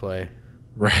of Let's Play.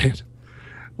 Right,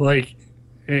 like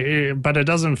but it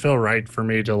doesn't feel right for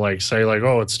me to like say like,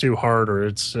 oh, it's too hard or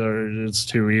it's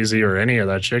too easy or any of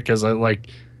that shit, because I like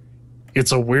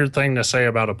it's a weird thing to say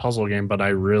about a puzzle game, but I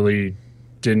really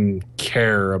didn't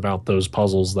care about those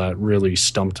puzzles that really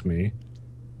stumped me.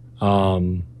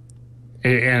 Um,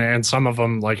 and some of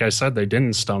them, like I said, they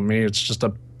didn't stump me. It's just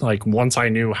a like once I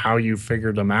knew how you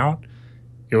figured them out,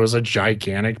 it was a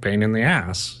gigantic pain in the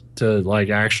ass to like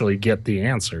actually get the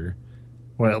answer.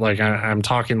 Well, like I'm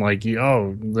talking like,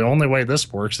 oh, the only way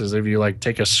this works is if you like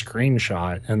take a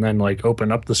screenshot and then like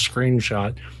open up the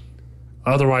screenshot.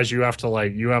 Otherwise, you have to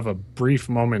like you have a brief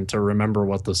moment to remember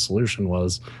what the solution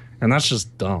was, and that's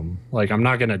just dumb. Like I'm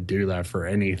not gonna do that for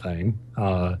anything.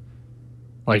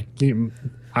 Like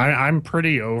I'm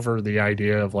pretty over the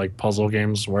idea of like puzzle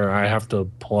games where I have to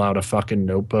pull out a fucking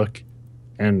notebook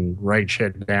and write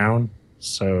shit down.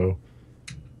 So,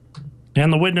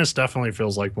 and The Witness definitely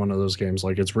feels like one of those games.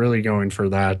 Like it's really going for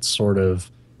that sort of,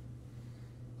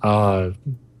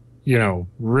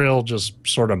 real just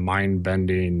sort of mind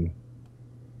bending,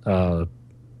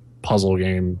 puzzle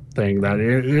game thing that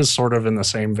is sort of in the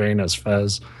same vein as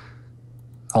Fez.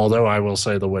 Although I will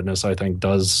say The Witness, I think,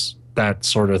 does that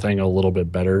sort of thing a little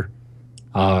bit better.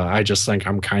 I just think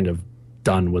I'm kind of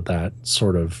done with that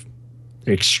sort of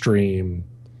extreme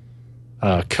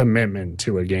commitment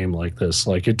to a game like this.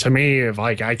 Like to me, if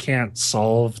like I can't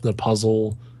solve the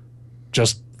puzzle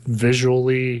just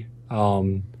visually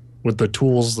with the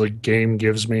tools the game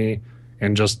gives me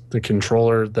and just the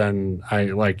controller, then I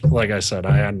like I said,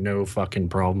 I had no fucking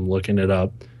problem looking it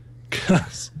up.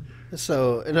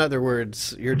 So, in other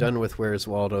words, you're done with Where's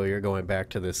Waldo. You're going back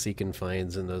to the Seek and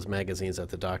Finds and those magazines at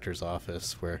the doctor's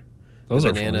office where those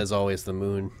the banana is always the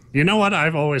moon. You know what?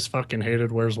 I've always fucking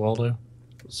hated Where's Waldo.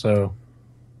 So,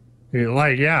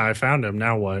 like, yeah, I found him.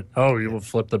 Now what? Oh, you will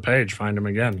flip the page, find him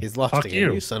again. He's lost Fuck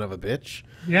again, you son of a bitch.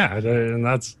 Yeah, and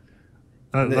that's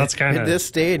kind of... In this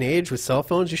day and age with cell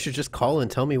phones, you should just call and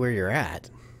tell me where you're at.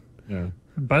 Yeah.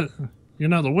 But,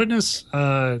 The Witness,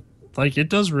 like, it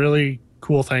does really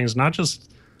cool things. Not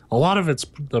just... A lot of it's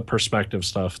the perspective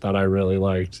stuff that I really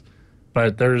liked.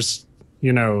 But there's,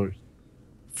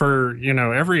 for,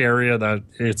 every area that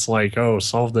it's like, oh,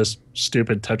 solve this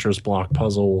stupid Tetris block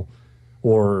puzzle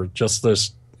or just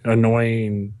this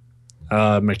annoying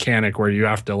mechanic where you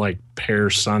have to, like, pair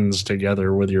suns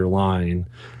together with your line.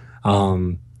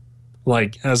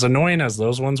 Like, as annoying as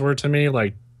those ones were to me,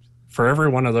 like, for every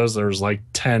one of those, there's, like,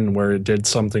 10 where it did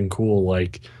something cool,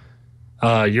 like...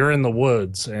 you're in the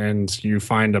woods and you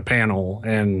find a panel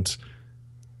and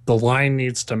the line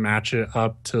needs to match it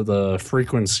up to the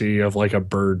frequency of like a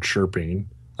bird chirping,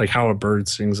 like how a bird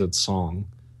sings its song.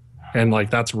 And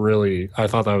like, I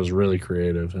thought that was really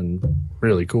creative and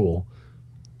really cool.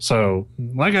 So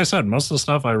like I said, most of the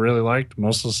stuff I really liked,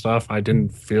 most of the stuff I didn't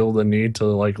feel the need to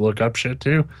like look up shit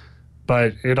to,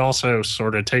 but it also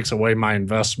sort of takes away my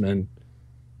investment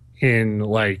in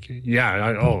like,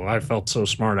 I felt so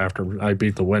smart after I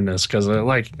beat The Witness because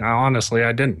honestly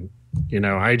I didn't.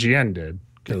 IGN did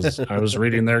because I was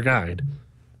reading their guide.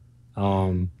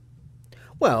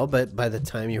 Well, but by the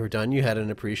time you were done, you had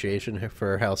an appreciation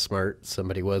for how smart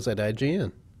somebody was at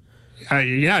IGN.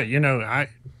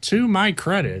 To my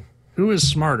credit, who is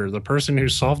smarter, the person who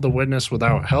solved The Witness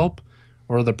without help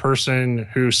or the person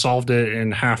who solved it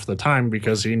in half the time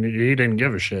because he didn't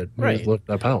give a shit? Right. He looked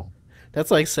up help. That's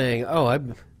like saying, oh,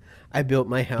 I built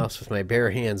my house with my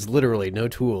bare hands, literally no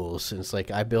tools. And it's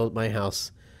like I built my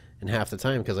house in half the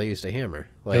time because I used a hammer.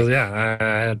 Like, I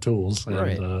had tools.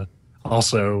 Right. And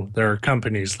also, there are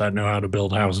companies that know how to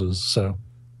build houses, so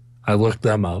I looked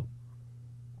them up.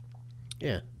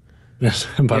 Yeah.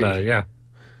 But, yeah.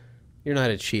 You're not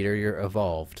a cheater. You're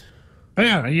evolved. But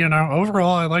yeah,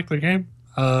 overall, I like the game.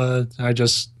 I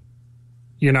just,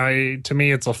 to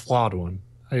me, it's a flawed one.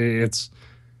 And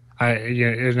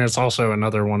it's also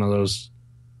another one of those,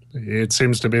 it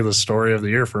seems to be the story of the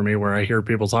year for me where I hear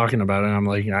people talking about it and I'm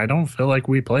like, I don't feel like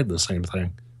we played the same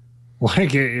thing.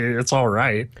 Like, it's all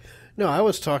right. No, I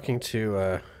was talking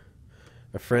to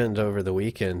a friend over the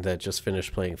weekend that just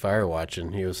finished playing Firewatch,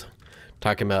 and he was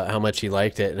talking about how much he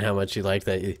liked it and how much he liked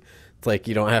that it's like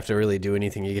you don't have to really do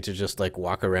anything. You get to just like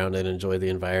walk around and enjoy the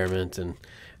environment, and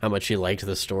how much he liked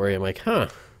the story. I'm like, huh.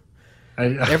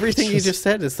 Everything you just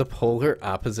said is the polar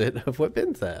opposite of what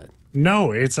Ben said.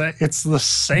 No, it's the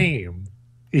same.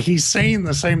 He's saying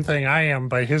the same thing I am,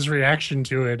 but his reaction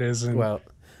to it isn't. Well,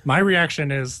 my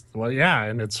reaction is, well, yeah,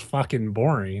 and it's fucking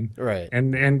boring. Right.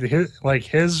 And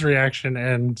his reaction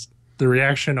and the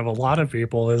reaction of a lot of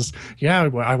people is, yeah,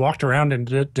 I walked around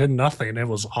and did nothing. It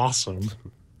was awesome.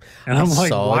 And I'm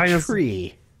like, why is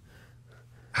tree?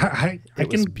 I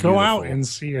can go out and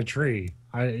see a tree.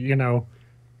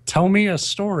 tell me a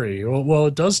story. Well,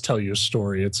 it does tell you a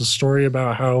story. It's a story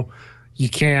about how you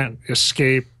can't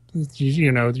escape,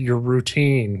 your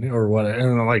routine or what.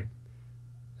 And like,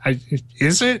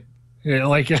 is it? Yeah,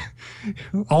 like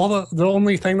all the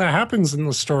only thing that happens in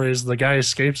the story is the guy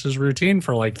escapes his routine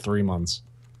for like 3 months.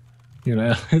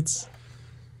 It's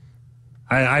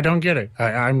I don't get it.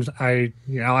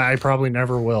 I probably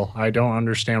never will. I don't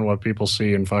understand what people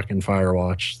see in fucking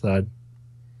Firewatch. That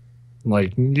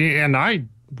like, and I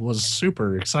was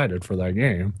super excited for that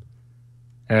game,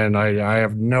 and I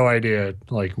have no idea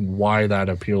like why that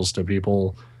appeals to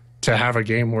people to have a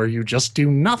game where you just do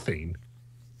nothing.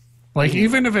 Like,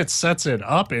 even if it sets it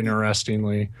up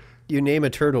interestingly. You name a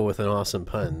turtle with an awesome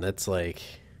pun. That's like...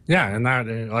 Yeah, and that,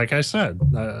 like I said,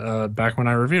 back when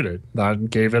I reviewed it, that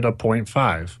gave it a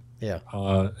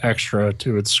 0.5 extra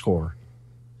to its score.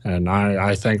 And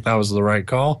I think that was the right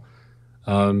call.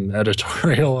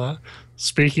 Editorial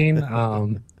speaking.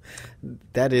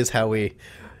 That is how we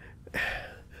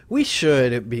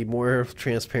should be more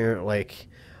transparent. Like,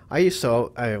 I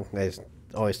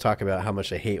always talk about how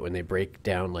much I hate when they break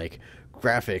down like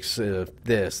graphics,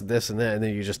 this, and that, and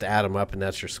then you just add them up and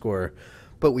that's your score.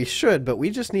 But we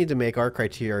just need to make our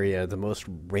criteria the most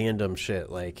random shit.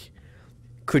 Like,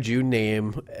 could you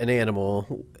name an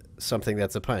animal something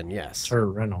that's a pun? Yes. Or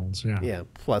Reynolds, yeah. Yeah,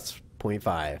 plus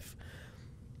 0.5.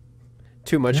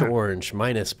 Too much orange,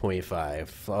 minus 0.5.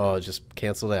 Oh, just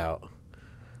canceled out.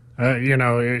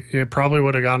 It probably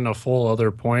would have gotten a full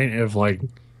other point if like...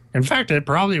 In fact, it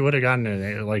probably would have gotten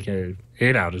a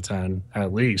 8 out of 10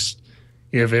 at least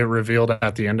if it revealed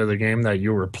at the end of the game that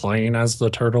you were playing as the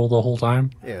turtle the whole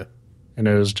time. Yeah. And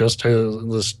it was just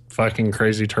this fucking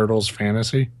crazy turtle's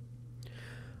fantasy.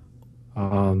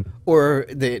 Or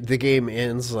the game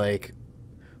ends like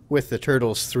with the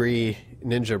turtles 3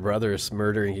 ninja brothers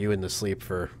murdering you in the sleep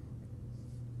for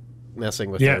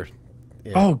messing with their...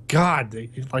 Yeah. Oh, God.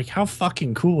 Like, how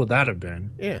fucking cool would that have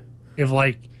been? Yeah. If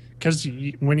like... Because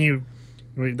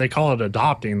they call it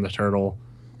adopting the turtle.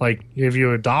 Like, if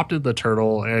you adopted the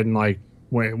turtle and, like,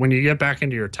 when you get back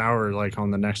into your tower, like, on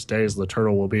the next days, the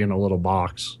turtle will be in a little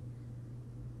box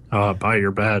by your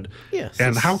bed. Yes.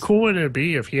 And how cool would it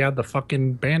be if he had the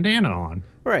fucking bandana on?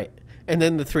 Right. And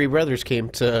then the 3 brothers came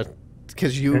to...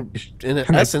 Because you, in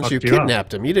essence, you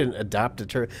kidnapped him. You didn't adopt a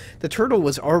turtle. The turtle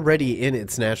was already in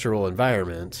its natural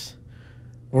environment.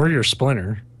 Or your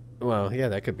Splinter. Well, yeah,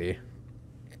 that could be.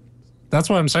 That's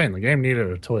what I'm saying. The game needed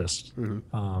a twist.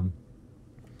 Mm-hmm.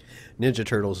 Ninja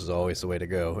Turtles is always the way to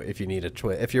go if you need a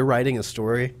twist. If you're writing a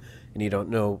story and you don't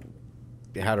know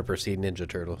how to proceed, Ninja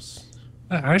Turtles.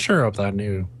 I sure hope that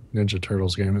new Ninja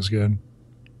Turtles game is good.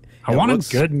 I want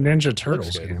a good Ninja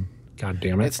Turtles game. God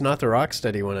damn it. It's not the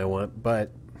Rocksteady one I want,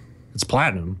 but... It's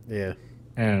platinum. Yeah.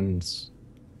 And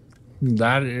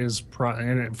that is...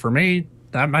 for me,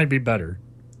 that might be better.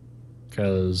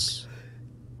 Because...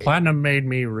 Platinum made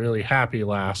me really happy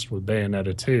last with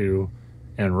Bayonetta 2,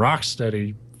 and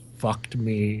Rocksteady fucked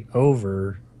me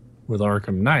over with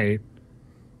Arkham Knight.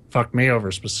 Fucked me over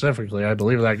specifically. I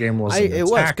believe that game was an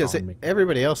attack because on me.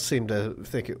 Everybody else seemed to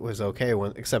think it was okay,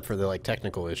 except for the like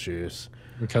technical issues.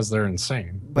 Because they're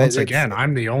insane. But once again,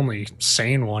 I'm the only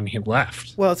sane one he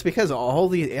left. Well, it's because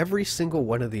every single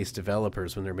one of these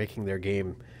developers, when they're making their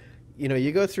game,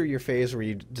 you go through your phase where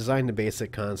you design the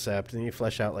basic concept and you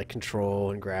flesh out like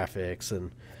control and graphics and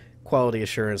quality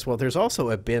assurance. Well, there's also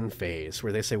a Ben phase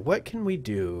where they say, what can we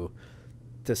do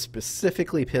to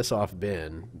specifically piss off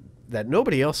Ben that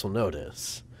nobody else will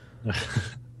notice?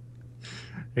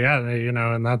 Yeah,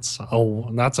 and that's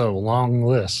a long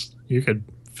list. You could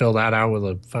fill that out with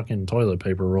a fucking toilet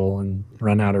paper roll and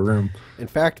run out of room. In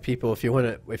fact, people, if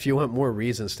you want more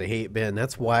reasons to hate Ben,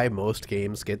 that's why most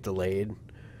games get delayed.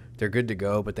 They're good to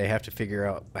go, but they have to figure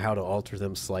out how to alter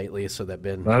them slightly so that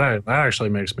Ben... That actually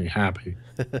makes me happy.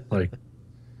 Like,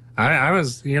 I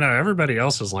was, everybody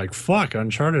else is like, fuck,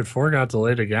 Uncharted 4 got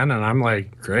delayed again, and I'm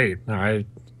like, great, I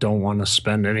don't want to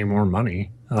spend any more money.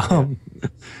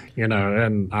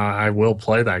 And I will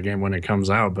play that game when it comes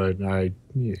out, but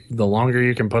the longer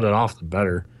you can put it off, the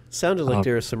better. Sounded like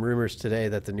there were some rumors today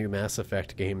that the new Mass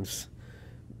Effect game's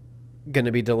going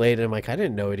to be delayed, and I'm like, I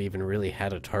didn't know it even really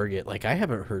had a target. Like, I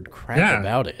haven't heard crap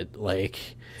about it. Like,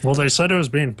 well, they said it was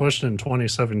being pushed in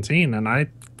 2017, and I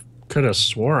could have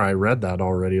swore I read that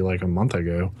already like a month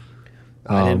ago.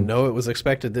 I didn't know it was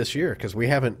expected this year, because we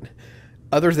haven't,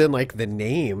 other than like the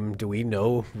name, do we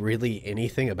know really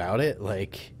anything about it?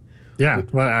 Like, yeah,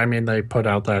 well, I mean, they put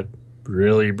out that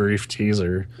really brief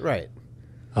teaser, right?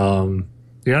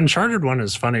 The Uncharted one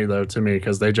is funny, though, to me,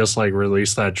 because they just, like,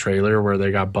 released that trailer where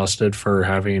they got busted for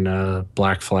having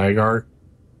Black Flag art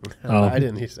I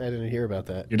didn't hear about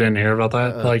that. You didn't hear about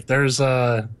that? Like, there's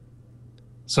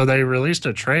so they released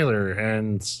a trailer,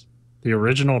 and the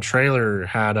original trailer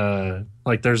had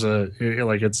there's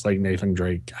it's like Nathan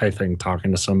Drake, I think,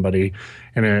 talking to somebody,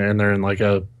 and they're in like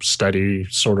a study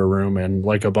sort of room, and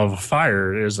like above a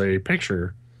fire is a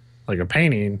picture, like a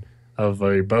painting of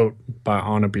a boat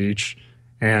on a beach,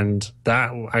 and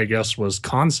that, I guess, was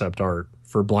concept art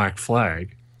for Black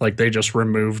Flag. Like, they just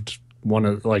removed one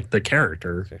of, like, the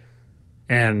character. Okay.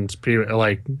 And people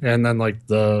and then like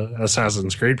the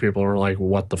Assassin's Creed people were like,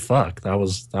 "What the fuck? That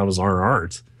was our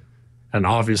art," and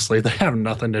obviously they have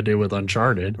nothing to do with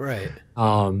Uncharted, right?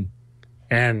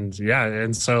 And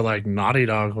so like Naughty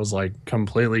Dog was like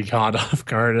completely caught off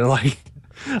guard, and like,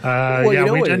 well, you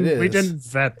know we didn't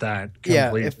vet that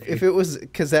completely. Yeah, if it was,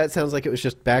 because that sounds like it was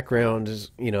just background,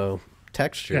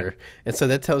 texture, and so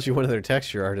that tells you one of their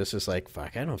texture artists is like,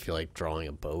 fuck, I don't feel like drawing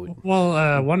a boat.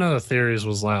 Well, one of the theories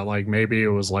was that like maybe it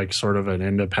was like sort of an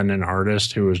independent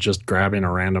artist who was just grabbing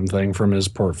a random thing from his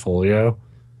portfolio,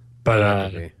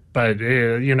 but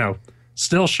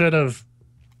still should have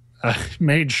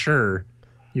made sure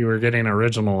you were getting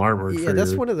original artwork. Yeah,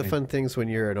 that's one of the fun things when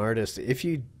you're an artist. If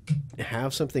you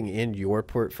have something in your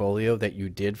portfolio that you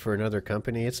did for another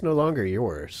company, it's no longer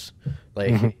yours.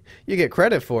 Like, you get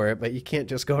credit for it, but you can't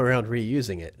just go around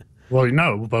reusing it. Well,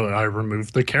 no, but I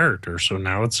removed the character, so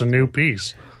now it's a new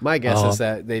piece. My guess is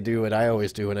that they do what I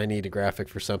always do when I need a graphic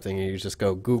for something, and you just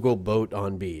go Google boat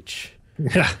on beach.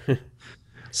 Yeah.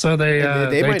 So they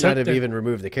might not have even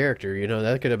removed the character.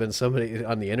 That could have been somebody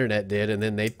on the internet did, and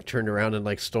then they turned around and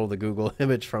like stole the Google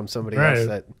image from somebody else.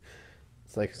 That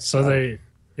it's like, so they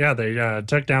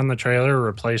took down the trailer,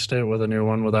 replaced it with a new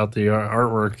one without the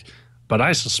artwork. But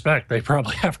I suspect they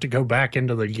probably have to go back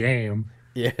into the game,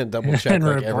 and double check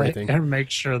everything and make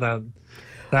sure that.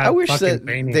 I wish that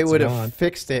they would have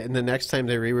fixed it, and the next time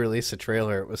they re-released the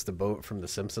trailer, it was the boat from the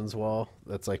Simpsons wall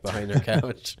that's like behind their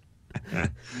couch. Yeah,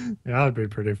 that would be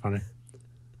pretty funny.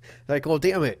 Like, well,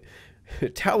 damn it.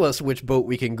 Tell us which boat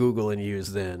we can Google and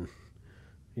use then.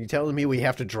 You telling me we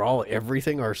have to draw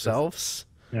everything ourselves?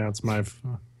 Yeah, it's my...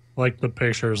 Like, the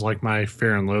picture is like my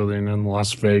Fear and Loathing in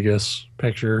Las Vegas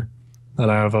picture that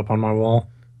I have up on my wall.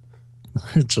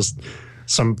 It's just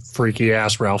some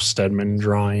freaky-ass Ralph Steadman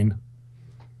drawing.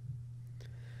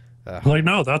 Like,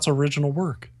 no, that's original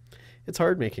work. It's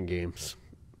hard making games.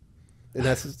 And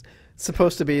that's...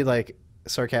 supposed to be like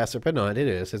sarcastic, but not. It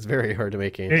is. It's very hard to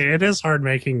make games. It is hard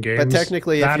making games. But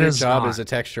technically, if your job is a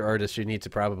texture artist, you need to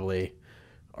probably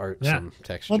art some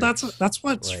texture. Well, that's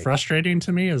what's frustrating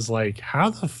to me is like,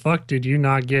 how the fuck did you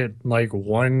not get like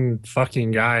one fucking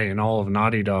guy in all of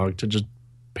Naughty Dog to just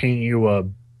paint you a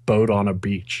boat on a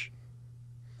beach?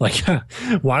 Like,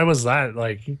 why was that?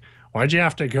 Like, why'd you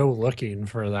have to go looking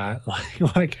for that?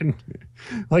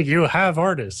 Like you have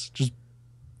artists, just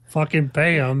fucking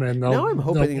pay them, and now I'm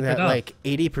hoping that like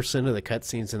 80% of the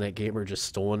cutscenes in that game are just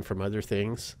stolen from other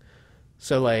things.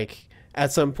 So like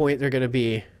at some point they're going to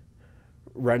be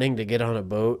running to get on a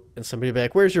boat, and somebody will be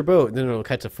like, "Where's your boat?" And then it'll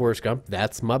cut to Forrest Gump.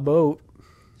 That's my boat.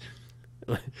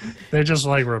 They just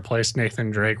like replaced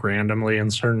Nathan Drake randomly in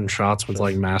certain shots with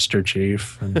like Master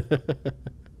Chief. And...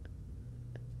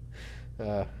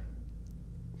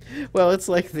 well, it's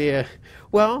like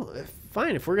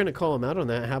fine, if we're going to call him out on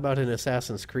that, how about in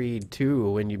Assassin's Creed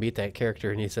 2 when you meet that character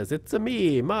and he says, "It's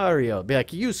me, Mario." Be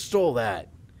like, "You stole that."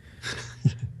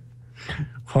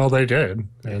 Well, they did,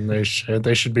 and they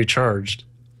should be charged.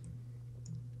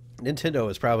 Nintendo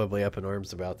is probably up in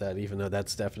arms about that, even though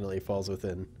that's definitely falls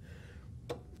within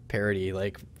parody,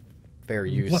 like fair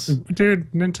use.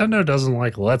 Dude, Nintendo doesn't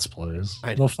like Let's Plays.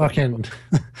 They'll fucking...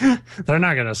 They're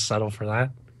not going to settle for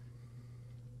that.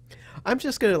 I'm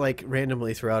just gonna like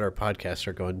randomly throughout our podcast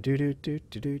start going do do do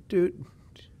do do do.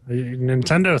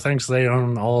 Nintendo thinks they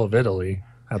own all of Italy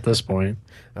at this point.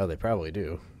 Oh, they probably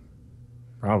do.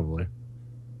 Probably.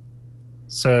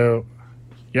 So,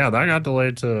 yeah, that got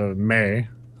delayed to May.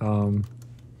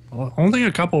 Only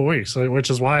a couple of weeks,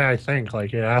 which is why I think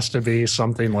like it has to be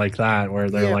something like that where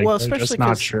they're they're just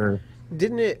not sure.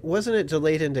 Wasn't it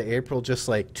delayed into April just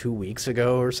like 2 weeks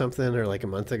ago or something, or like a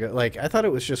month ago? Like I thought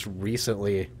it was just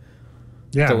recently.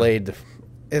 Yeah. Delayed.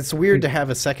 It's weird to have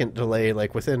a second delay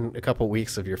like within a couple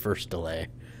weeks of your first delay.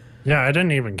 Yeah, I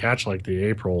didn't even catch like the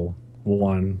April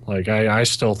one. Like I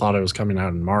still thought it was coming out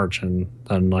in March, and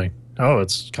then like, oh,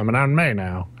 it's coming out in May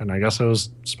now. And I guess it was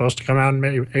supposed to come out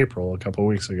in April a couple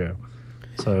weeks ago.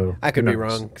 So I could be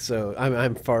wrong. So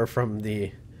I'm far from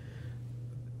the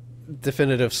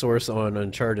definitive source on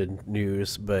Uncharted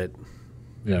news, but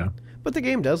yeah. But the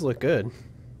game does look good.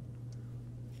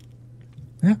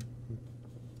 Yeah.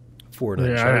 for an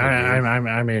Yeah, Uncharted game.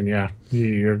 I mean, yeah,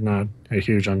 you're not a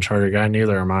huge Uncharted guy.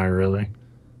 Neither am I, really.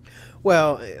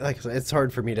 Well, like I said, it's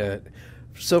hard for me to.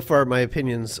 So far, my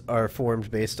opinions are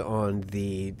formed based on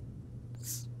the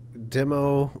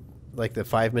demo, like the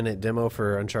 5 minute demo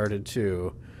for Uncharted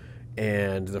 2,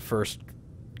 and the first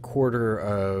quarter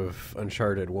of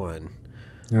Uncharted 1.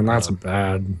 And that's a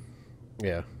bad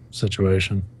Yeah.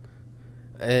 situation.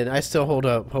 And I still hold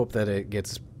up hope that it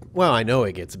gets. Well, I know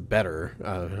it gets better,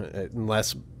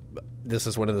 unless this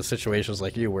is one of the situations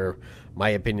like you where my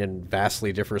opinion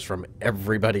vastly differs from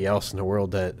everybody else in the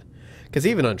world. That because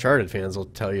even Uncharted fans will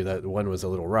tell you that one was a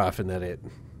little rough and that it.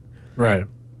 Right.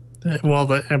 Well,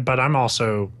 but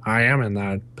I am in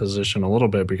that position a little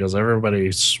bit because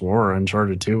everybody swore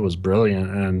Uncharted 2 was brilliant.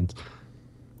 And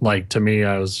like, to me,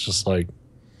 I was just like,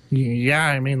 yeah,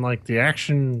 I mean, like the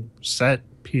action set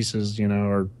pieces,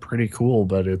 are pretty cool,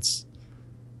 but it's,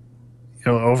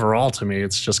 overall to me,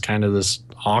 it's just kind of this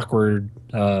awkward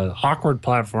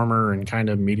platformer and kind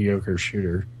of mediocre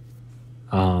shooter.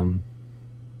 And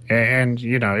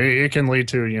it can lead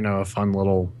to, a fun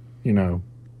little,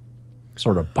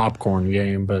 sort of popcorn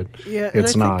game, but Yeah, and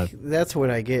it's I not. think that's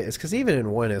what I get is because even in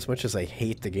one, as much as I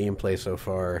hate the gameplay so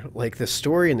far, like the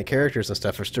story and the characters and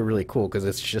stuff are still really cool because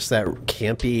it's just that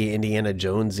campy Indiana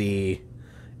Jonesy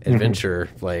adventure.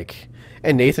 Like,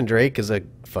 and Nathan Drake is a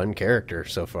fun character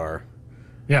so far.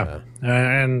 Yeah,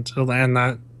 and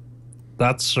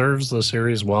that serves the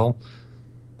series well.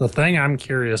 The thing I'm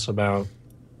curious about,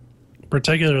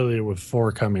 particularly with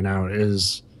 4 coming out,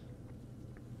 is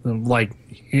like,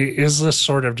 is this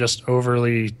sort of just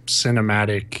overly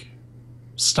cinematic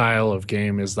style of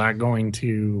game? Is that going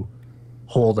to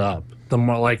hold up? The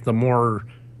more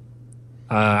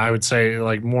I would say,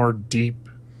 like, more deep,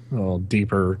 well,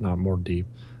 deeper, not more deep,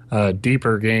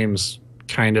 deeper games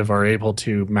kind of are able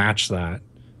to match that.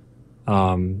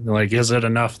 Like, is it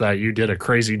enough that you did a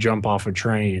crazy jump off a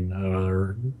train,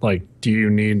 or like, do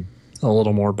you need a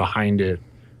little more behind it?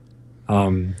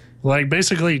 Like,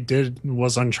 basically,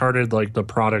 was Uncharted like the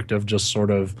product of just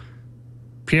sort of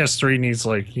PS3 needs,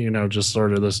 like, just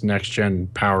sort of this next gen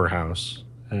powerhouse?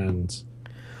 And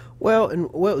Well,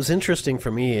 and what was interesting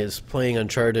for me is playing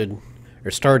Uncharted,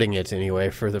 or starting it anyway,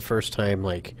 for the first time,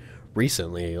 like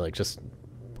recently, like just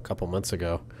a couple months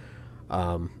ago.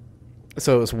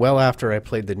 So it was well after I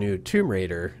played the new Tomb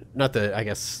Raider. Not the, I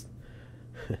guess,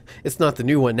 it's not the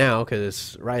new one now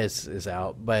because Rise is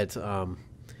out, but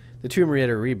the Tomb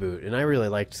Raider reboot, and I really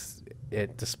liked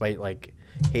it despite like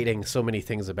hating so many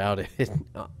things about it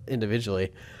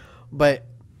individually. But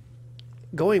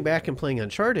going back and playing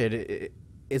Uncharted,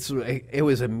 it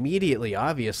was immediately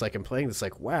obvious. Like, I'm playing this,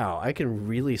 like, wow, I can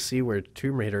really see where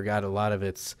Tomb Raider got a lot of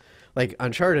its, like,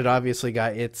 Uncharted obviously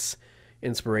got its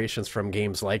inspirations from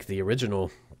games like the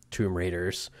original Tomb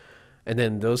Raiders, and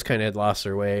then those kind of had lost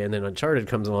their way, and then Uncharted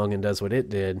comes along and does what it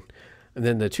did, and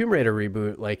then the Tomb Raider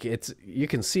reboot, like, you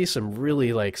can see some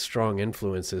really like strong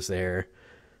influences there.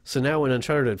 So now when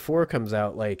Uncharted 4 comes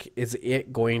out, like, is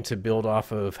it going to build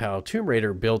off of how Tomb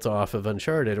Raider built off of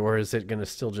Uncharted, or is it going to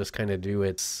still just kind of do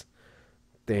its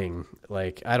thing?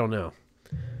 Like, I don't know.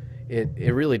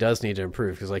 It really does need to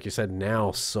improve because, like you said,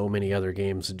 now so many other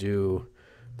games do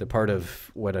the part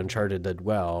of what Uncharted did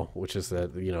well, which is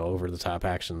that, over the top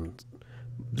action,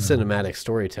 cinematic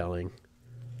storytelling.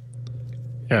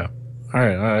 yeah, all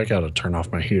right, I gotta turn off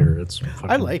my heater. It's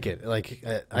fucking, I like it. Like,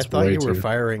 I thought way you were too.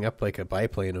 firing up like a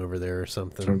biplane over there or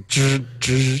something.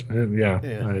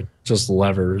 Yeah, just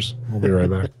levers. We'll be right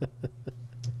back.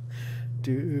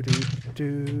 do, do,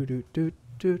 do, do, do,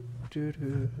 do, do,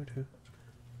 do.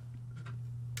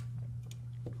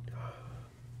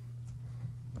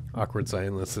 Awkward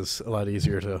silence is a lot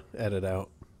easier to edit out.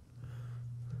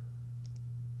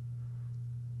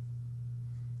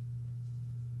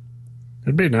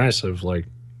 It'd be nice if, like,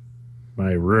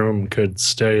 my room could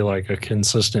stay like a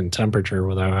consistent temperature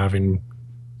without having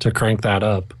to crank that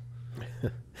up.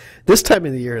 This time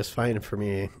of the year is fine for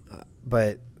me,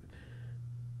 but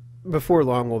before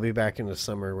long we'll be back into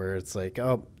summer where it's like,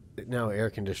 oh, now air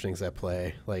conditioning's at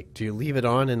play. Like, do you leave it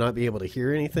on and not be able to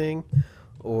hear anything,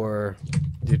 or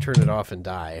do you turn it off and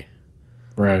die?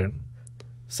 Right.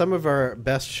 Some of our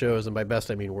best shows, and by best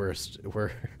I mean worst,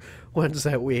 were ones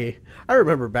that I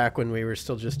remember back when we were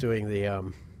still just doing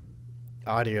the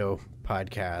audio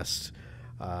podcast,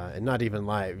 and not even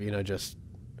live, just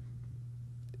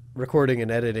recording and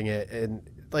editing it, and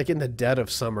like in the dead of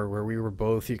summer where we were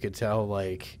both, you could tell,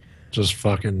 like, just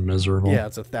fucking miserable. yeah,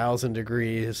 it's 1,000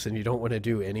 degrees and you don't want to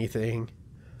do anything.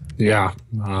 Yeah.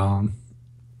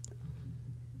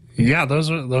 Yeah, those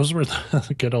were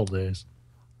the good old days.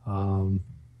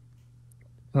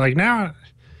 Like, now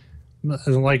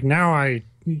like now I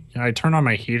turn on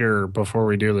my heater before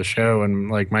we do the show, and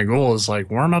like my goal is like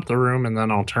warm up the room and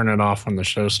then I'll turn it off when the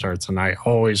show starts, and I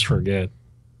always forget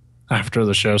after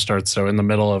the show starts. So in the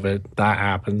middle of it, that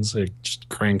happens. It just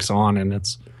cranks on and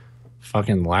it's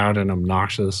fucking loud and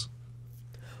obnoxious.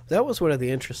 That was one of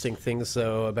the interesting things,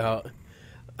 though, about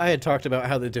I had talked about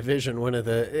how the Division, when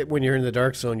you're in the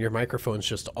dark zone, your microphone's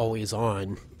just always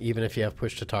on, even if you have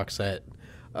push to talk set,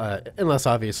 unless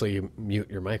obviously you mute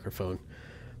your microphone.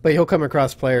 But you'll come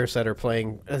across players that are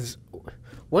playing. As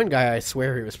one guy, I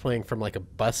swear he was playing from like a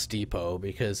bus depot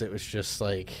because it was just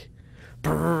like,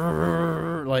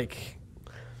 brrr, like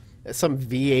some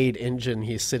V8 engine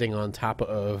he's sitting on top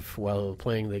of while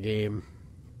playing the game.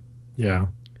 Yeah.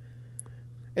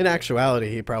 In actuality,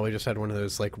 he probably just had one of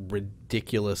those like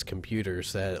ridiculous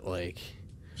computers that like,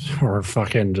 Or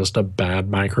fucking just a bad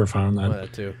microphone then.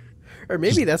 that too. Or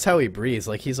maybe that's how he breathes.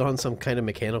 Like he's on some kind of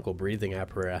mechanical breathing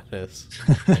apparatus.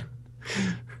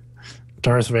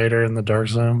 Darth Vader in the Dark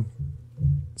Zone.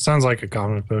 Sounds like a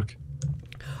comic book.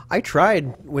 I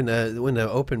tried when the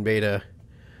open beta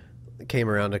came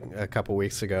around a couple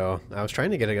weeks ago. I was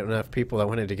trying to get enough people that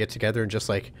wanted to get together and just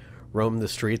like roam the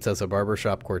streets as a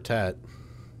barbershop quartet.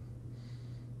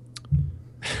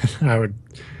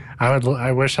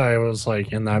 I wish I was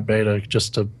like in that beta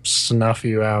just to snuff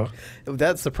you out.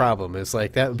 That's the problem. Is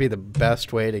like that would be the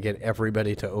best way to get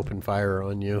everybody to open fire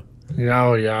on you. Yeah,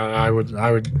 oh yeah, I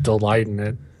would delight in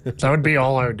it. That would be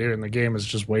all I would do in the game is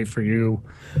just wait for you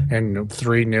and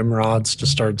 3 Nimrods to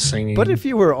start singing. But if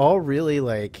you were all really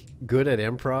like good at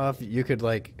improv, you could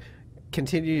like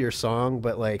continue your song,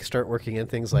 but like start working in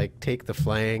things like take the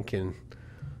flank and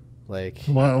like.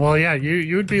 Well, yeah,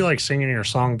 you would be like singing your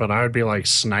song, but I would be like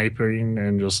sniping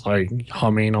and just like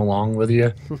humming along with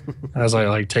you as I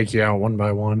like take you out one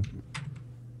by one.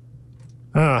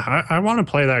 I want to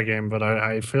play that game, but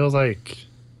I feel like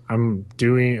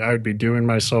I'd be doing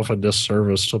myself a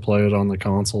disservice to play it on the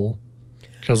console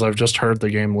because I've just heard the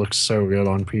game looks so good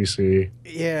on PC.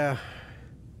 Yeah.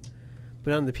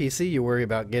 But on the PC, you worry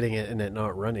about getting it and it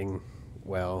not running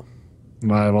well.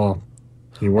 Well,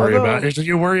 you worry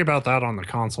about that on the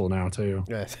console now too.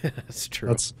 Yeah, that's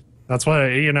true. That's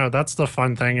why that's the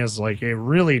fun thing is like it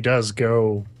really does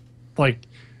go like.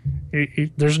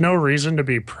 There's no reason to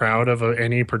be proud of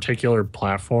any particular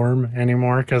platform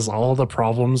anymore because all the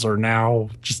problems are now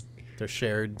just they're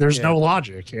shared. There's no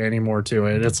logic anymore to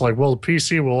it. It's like, well, the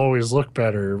PC will always look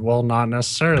better. Well, not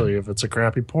necessarily if it's a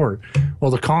crappy port.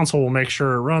 Well, the console will make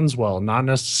sure it runs well. Not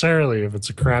necessarily if it's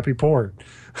a crappy port.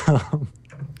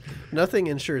 Nothing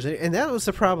ensures it. And that was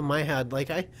the problem I had.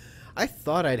 Like I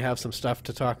thought I'd have some stuff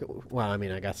to talk. Well, I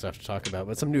mean, I got stuff to talk about,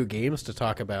 but some new games to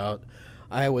talk about.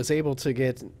 I was able to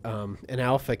get an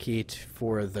alpha key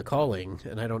for the calling,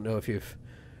 and I don't know if you've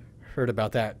heard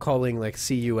about that. Calling like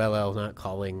CULL, not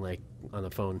calling like on the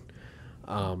phone.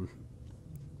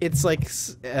 It's like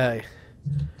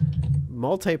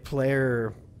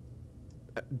multiplayer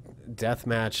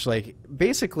deathmatch. Like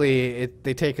basically,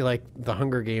 they take like the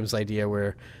Hunger Games idea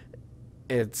where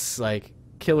it's like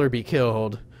kill or be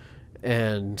killed,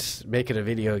 and make it a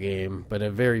video game, but a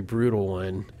very brutal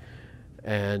one.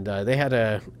 And they had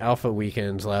a alpha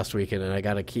weekend last weekend, and I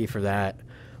got a key for that.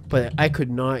 But I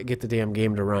could not get the damn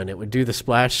game to run. It would do the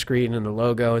splash screen and the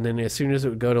logo, and then as soon as it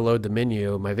would go to load the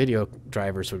menu, my video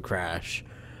drivers would crash.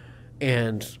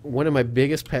 And one of my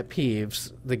biggest pet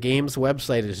peeves, the game's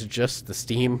website is just the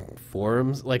Steam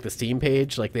forums, like the Steam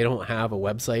page. Like they don't have a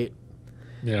website.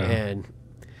 Yeah. And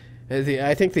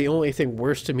I think the only thing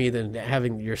worse to me than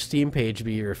having your Steam page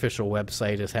be your official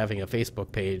website is having a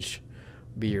Facebook page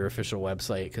be your official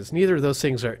website, because neither of those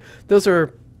things are those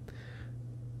are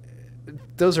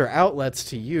outlets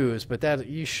to use, but that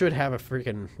you should have a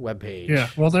freaking web page. Yeah,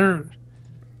 well,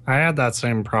 I had that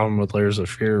same problem with Layers of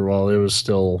Fear while it was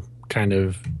still kind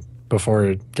of before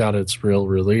it got its real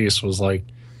release. Was like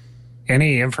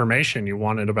any information you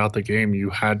wanted about the game you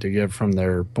had to get from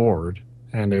their board,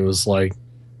 and it was like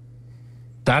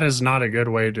that is not a good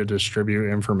way to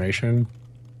distribute information.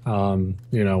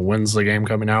 When's the game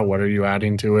coming out? What are you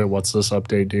adding to it? What's this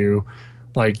update do?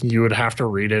 Like you would have to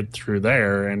read it through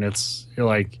there, and it's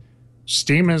like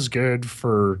Steam is good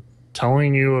for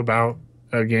telling you about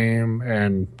a game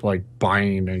and like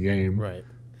buying a game, right?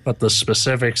 But the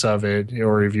specifics of it,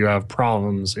 or if you have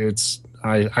problems,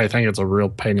 I think it's a real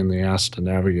pain in the ass to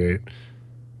navigate.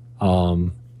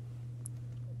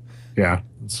 Yeah,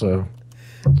 so.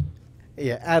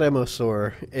 Yeah, Adam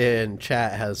Osor in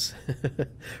chat has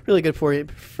really good for you.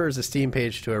 Prefers a Steam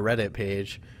page to a Reddit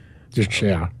page.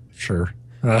 Yeah, sure.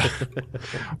 Well,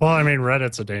 I mean,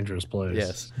 Reddit's a dangerous place.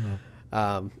 Yes.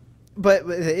 But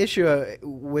the issue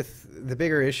with the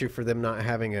bigger issue for them not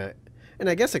having a, and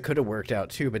I guess it could have worked out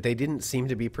too, but they didn't seem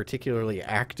to be particularly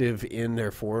active in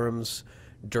their forums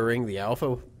during the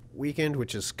alpha weekend,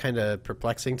 which is kind of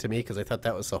perplexing to me because I thought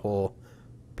that was the whole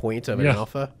point of an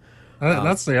alpha.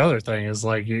 That's the other thing is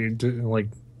like like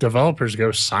developers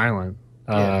go silent.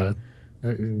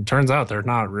 It turns out they're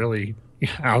not really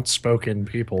outspoken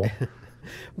people.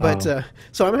 But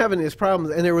so I'm having these problems,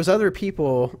 and there was other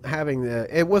people having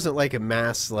it wasn't like a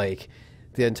mass, like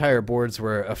the entire boards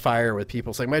were afire with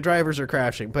people saying my drivers are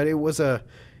crashing, but it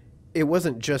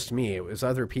wasn't just me. It was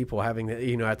other people having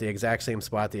at the exact same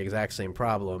spot, the exact same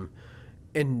problem.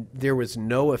 And there was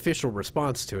no official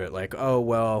response to it, like, oh,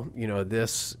 well,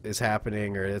 this is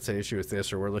happening, or it's an issue with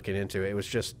this, or we're looking into it. It was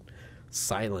just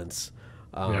silence.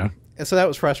 And so that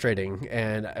was frustrating.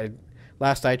 And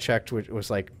last I checked, which was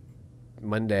like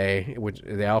Monday, which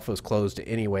the alpha was closed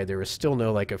anyway, there was still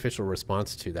no like official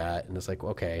response to that. And it's like,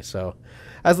 okay, so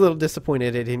I was a little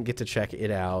disappointed I didn't get to check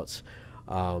it out.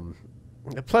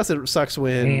 Plus, it sucks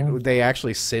when they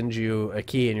actually send you a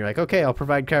key and you're like, okay, I'll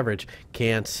provide coverage.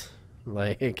 Can't.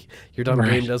 Like, your dumb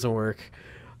game doesn't work.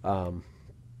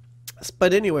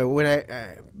 But anyway, when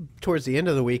I towards the end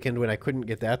of the weekend, when I couldn't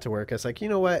get that to work, I was like, you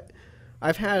know what?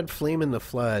 I've had Flame in the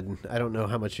Flood. I don't know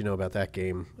how much you know about that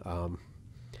game.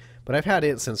 But I've had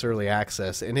it since early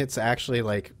access, and it's actually,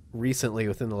 like, recently,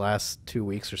 within the last 2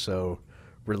 weeks or so,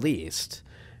 released.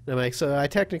 And I'm like, so I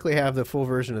technically have the full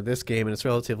version of this game, and it's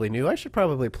relatively new. I should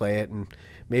probably play it and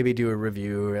maybe do a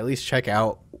review, or at least check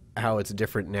out how it's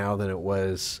different now than it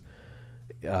was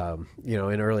in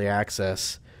early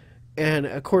access. And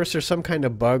of course there's some kind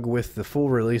of bug with the full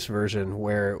release version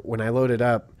where when I load it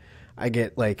up, I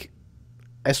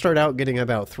start out getting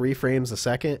about 3 frames a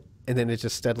second, and then it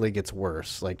just steadily gets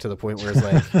worse, like to the point where it's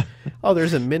like, oh,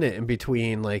 there's a minute in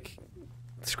between like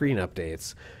screen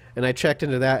updates. And I checked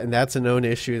into that, and that's a known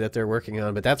issue that they're working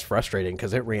on, but that's frustrating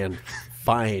because it ran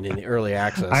fine in the early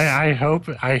access. I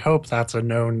hope that's a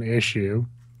known issue.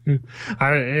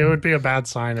 It would be a bad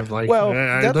sign of like,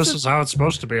 this is how it's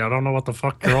supposed to be. I don't know what the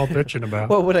fuck you're all bitching about.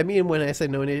 Well, what I mean when I say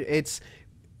known,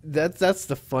 that's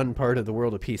the fun part of the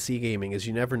world of PC gaming is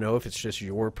you never know if it's just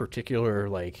your particular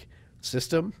like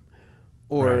system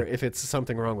or if it's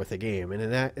something wrong with the game.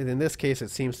 And in this case, it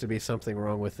seems to be something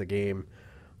wrong with the game.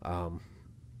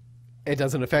 It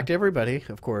doesn't affect everybody,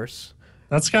 of course.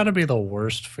 That's got to be the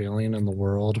worst feeling in the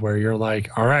world, where you're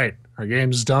like, all right, our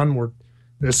game's done.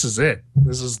 This is it.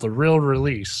 This is the real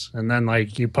release. And then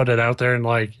like you put it out there and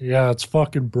like, yeah, it's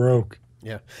fucking broke.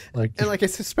 Yeah. And like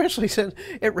it's especially said,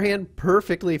 it ran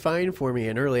perfectly fine for me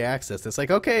in early access. It's like,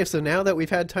 okay, so now that we've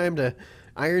had time to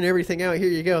iron everything out, here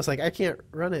you go. It's like, I can't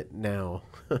run it now.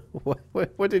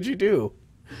 What did you do?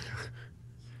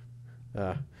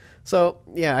 So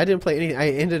yeah, I didn't play any. I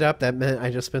ended up, that meant I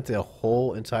just spent the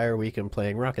whole entire weekend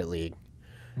playing Rocket League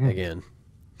again.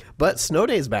 But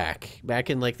Snowday's back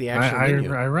in like the actual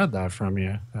menu. I read that from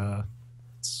you.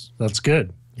 That's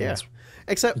good. Yeah.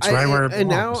 Except it's right where it belongs. And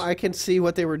now I can see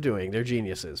what they were doing. They're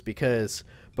geniuses, because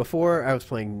before I was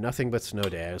playing nothing but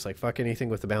Snowday. I was like, fuck anything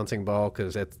with the bouncing ball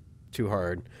because that's too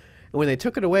hard. And when they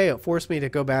took it away, it forced me to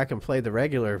go back and play the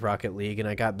regular Rocket League, and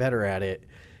I got better at it.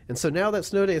 And so now that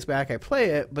Snowday is back, I play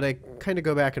it, but I kind of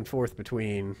go back and forth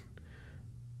between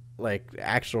like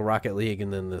actual Rocket League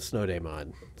and then the Snowday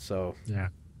mod. So yeah.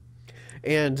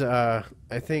 And I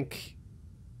think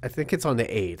it's on the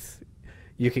 8th.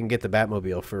 You can get the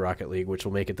Batmobile for Rocket League, which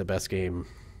will make it the best game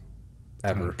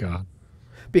ever. Oh God!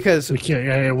 Because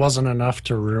it wasn't enough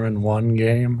to ruin one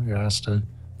game.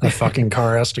 The fucking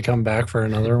car has to come back for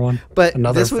another one. But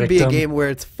this would be a game where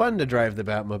it's fun to drive the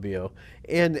Batmobile,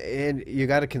 and you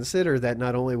got to consider that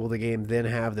not only will the game then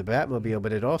have the Batmobile,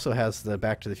 but it also has the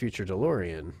Back to the Future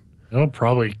DeLorean. It'll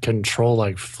probably control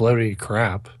like floaty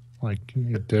crap, like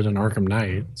it did in Arkham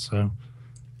Knight. So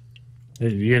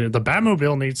the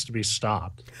Batmobile needs to be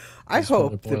stopped. I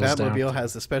hope the Batmobile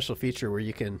has a special feature where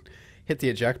you can hit the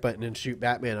eject button and shoot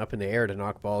Batman up in the air to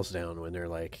knock balls down when they're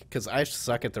like, because I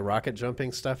suck at the rocket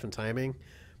jumping stuff and timing,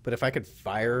 but if I could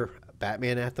fire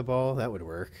Batman at the ball, that would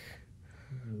work.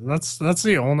 That's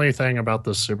the only thing about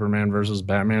the Superman versus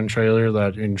Batman trailer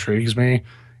that intrigues me,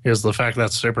 is the fact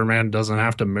that Superman doesn't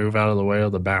have to move out of the way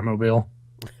of the Batmobile.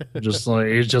 He just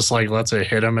lets it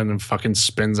hit him and then fucking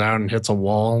spins out and hits a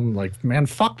wall. And like, man,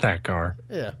 fuck that car.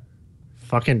 Yeah.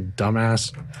 Fucking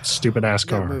dumbass, stupid ass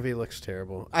car. That movie looks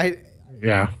terrible.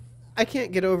 Yeah. I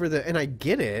can't get over and I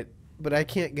get it, but I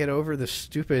can't get over the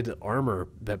stupid armor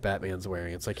that Batman's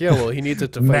wearing. It's like, yeah, well, he needs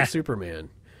it to fight Superman.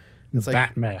 It's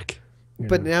like Batmech.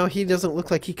 But now he doesn't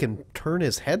look like he can turn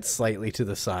his head slightly to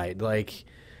the side. Like,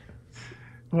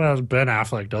 Well, Ben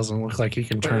Affleck doesn't look like he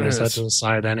can turn his head to the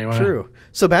side anyway. True.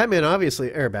 So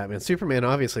Superman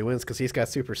obviously wins because he's got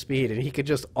super speed and he could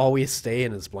just always stay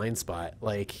in his blind spot.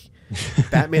 Like,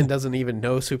 Batman doesn't even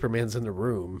know Superman's in the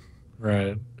room.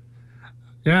 Right.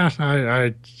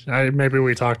 Yeah, maybe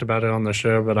we talked about it on the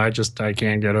show, but I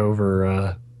can't get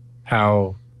over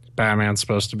how Batman's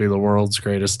supposed to be the world's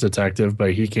greatest detective,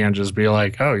 but he can't just be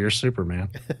like, "Oh, you're Superman."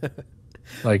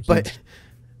 Like, but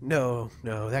no,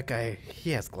 that guy,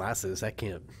 he has glasses. I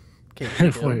can't be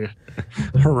him.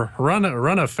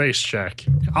 run a face check.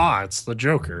 Ah, it's the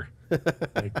Joker.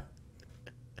 Like,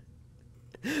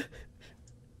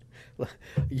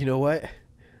 you know what?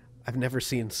 I've never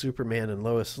seen Superman and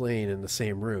Lois Lane in the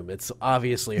same room. It's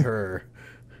obviously her.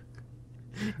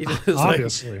 He just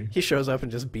obviously, he shows up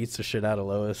and just beats the shit out of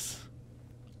Lois.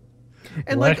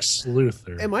 And Lex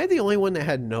Luthor. Am I the only one that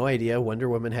had no idea Wonder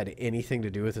Woman had anything to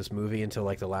do with this movie until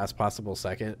like the last possible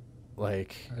second?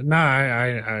 Like,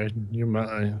 no,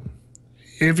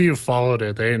 if you followed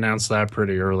it, they announced that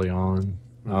pretty early on.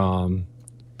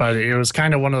 But it was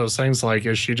kind of one of those things like,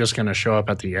 is she just going to show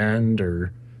up at the end,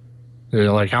 or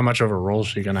like how much of a role is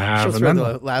she going to have? She'll throw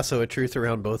the lasso of truth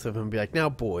around both of them and be like, now,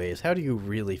 boys, how do you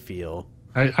really feel?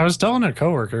 I was telling a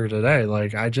coworker today,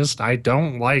 like, I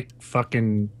don't like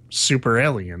fucking super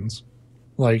aliens,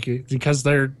 like, because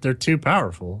they're too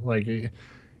powerful. Like,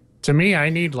 to me, I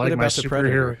need like my superhero.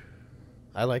 Predator?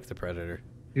 I like the Predator.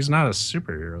 He's not a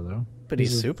superhero though. But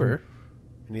he's super,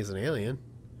 and he's an alien.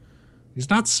 He's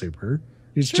not super.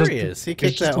 He's sure he is. He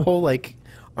kicked that whole like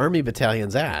army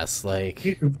battalion's ass.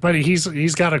 Like, but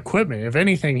he's got equipment. If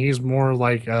anything, he's more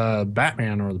like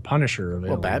Batman or the Punisher of aliens.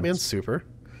 Well, Batman's super.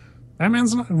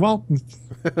 Batman's not. Well,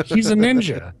 he's a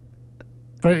ninja,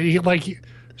 but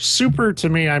super to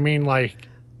me. I mean, like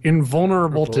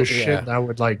invulnerable to shit that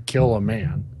would like kill a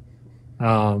man.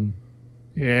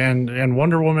 And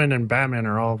Wonder Woman and Batman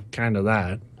are all kind of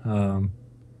that.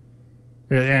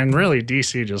 And really,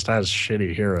 DC just has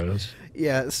shitty heroes.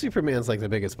 Yeah, Superman's like the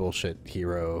biggest bullshit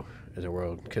hero in the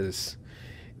world because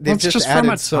they've just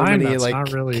added so many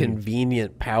like really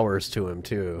convenient powers to him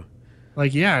too.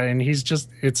 Like, yeah, and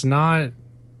it's not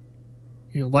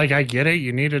like, I get it,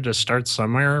 you needed to start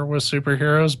somewhere with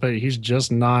superheroes, but he's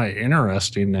just not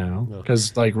interesting now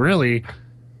because like really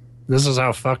this is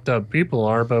how fucked up people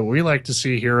are, but we like to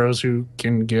see heroes who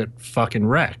can get fucking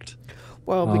wrecked.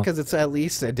 Well, because it's at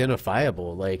least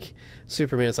identifiable. Like,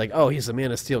 Superman's like, oh, he's the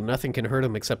Man of Steel. Nothing can hurt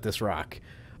him except this rock.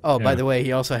 Oh, by the way,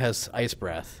 he also has ice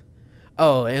breath.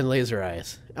 Oh, and laser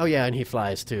eyes. Oh, yeah, and he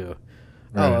flies, too.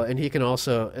 Right. Oh, and he can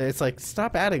also... It's like,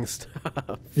 stop adding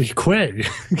stuff. He quit.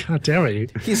 God damn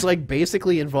it. He's, like,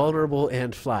 basically invulnerable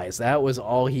and flies. That was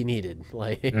all he needed.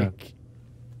 Like...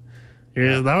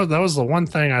 Yeah, that was the one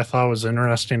thing I thought was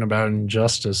interesting about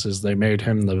Injustice is they made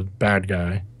him the bad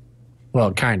guy.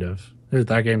 Well, kind of.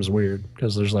 That game's weird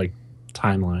because there's like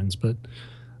timelines, but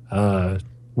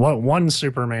one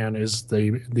Superman is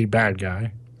the bad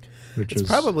guy, which is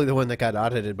probably the one that got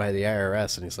audited by the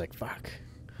IRS, and he's like, "Fuck,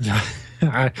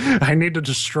 I need to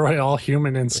destroy all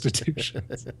human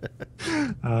institutions."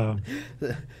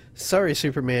 Sorry,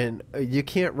 Superman, you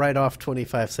can't write off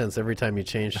 25 cents every time you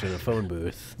change in a phone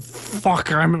booth.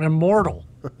 Fuck, I'm immortal.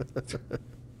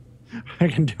 I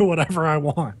can do whatever I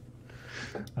want.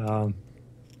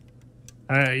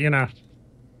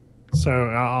 So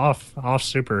off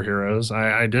superheroes,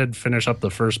 I did finish up the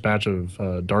first batch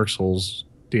of Dark Souls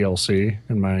DLC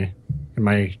in my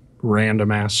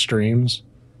random ass streams.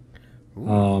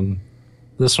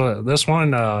 This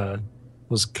one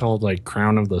was called like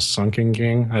Crown of the Sunken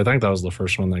King. I think that was the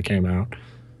first one that came out,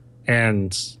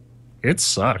 and it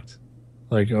sucked.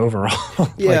 Like overall.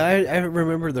 Yeah, I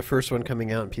remember the first one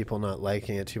coming out and people not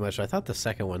liking it too much. I thought the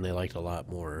second one they liked a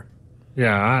lot more.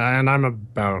 Yeah, and I'm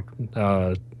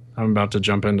about to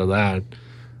jump into that.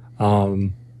 Now,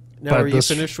 are you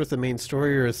finished with the main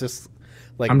story, or is this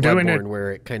like Bloodborne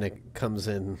where it kind of comes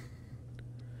in?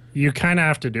 You kind of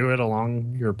have to do it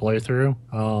along your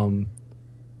playthrough,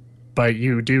 but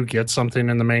you do get something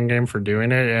in the main game for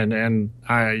doing it. And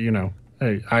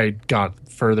I got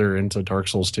further into Dark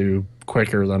Souls 2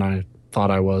 quicker than I thought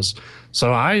I was.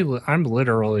 So I'm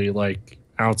literally like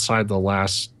outside the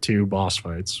last two boss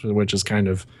fights, which is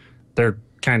they're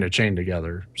kind of chained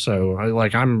together. So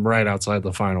I'm right outside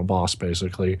the final boss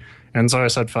basically. And so I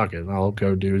said, fuck it, I'll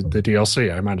go do the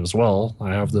DLC. I might as well.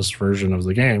 I have this version of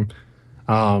the game.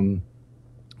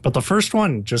 But the first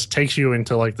one just takes you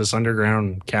into like this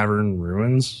underground cavern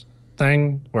ruins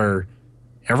thing where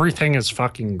everything is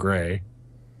fucking gray.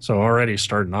 So already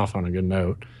starting off on a good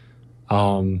note.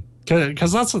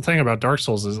 Because that's the thing about Dark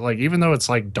Souls is like, even though it's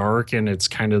like dark and it's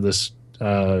kind of this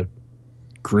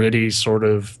gritty sort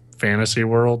of fantasy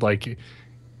world. Like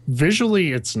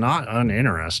visually, it's not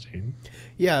uninteresting.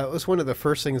 Yeah, it was one of the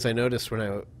first things I noticed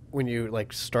when you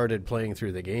like started playing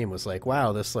through the game was like,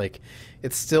 wow, this like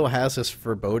it still has this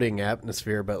foreboding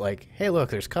atmosphere, but like, hey, look,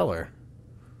 there's color.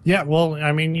 Yeah, well,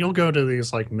 I mean, you'll go to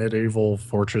these like medieval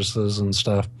fortresses and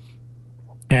stuff,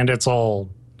 and it's all,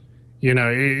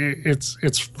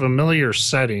 it's familiar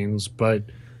settings, but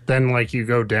then like you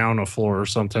go down a floor or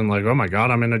something, like, oh my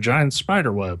god, I'm in a giant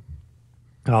spider web,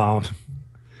 um,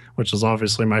 which is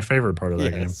obviously my favorite part of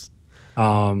that Yes.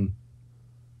 game.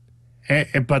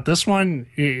 But this one,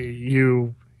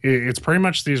 it's pretty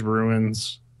much these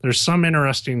ruins. There's some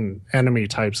interesting enemy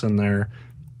types in there.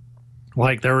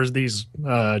 Like there was these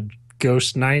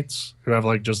ghost knights who have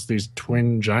like just these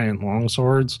twin giant long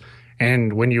swords,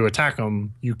 and when you attack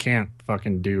them, you can't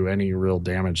fucking do any real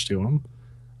damage to them.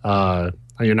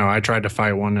 I tried to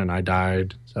fight one and I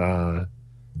died.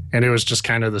 And it was just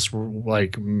kind of this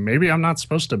like maybe I'm not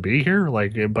supposed to be here,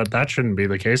 like, but that shouldn't be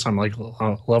the case. I'm like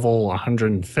level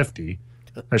 150.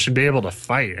 I should be able to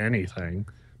fight anything.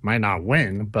 Might not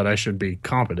win, but I should be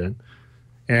competent.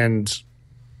 And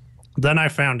then I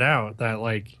found out that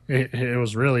like it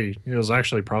was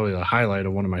actually probably the highlight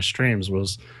of one of my streams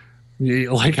was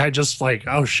like I just like,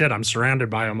 oh shit, I'm surrounded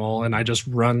by them all, and I just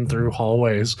run through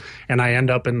hallways and I end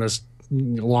up in this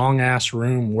long ass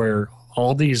room where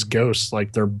all these ghosts,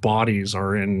 like their bodies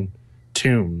are in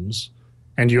tombs,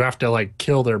 and you have to like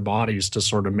kill their bodies to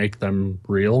sort of make them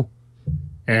real.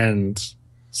 And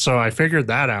so I figured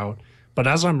that out. But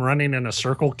as I'm running in a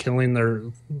circle, killing their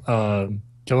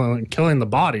killing the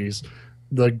bodies,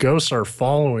 the ghosts are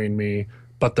following me,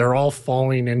 but they're all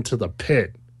falling into the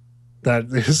pit that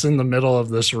is in the middle of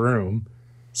this room.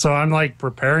 So I'm like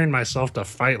preparing myself to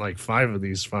fight like 5 of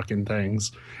these fucking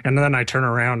things, and then I turn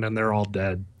around and they're all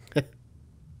dead.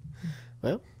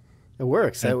 Well, it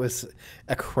works. That was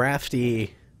a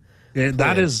crafty.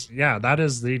 That is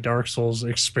the Dark Souls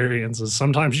experience. Is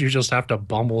sometimes you just have to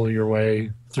bumble your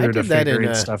way through to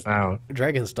figuring stuff out.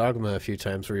 Dragon's Dogma a few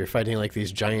times where you're fighting like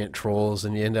these giant trolls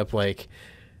and you end up like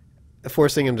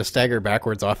forcing them to stagger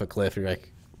backwards off a cliff. And you're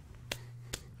like,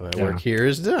 my work here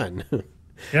is done.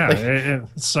 Yeah,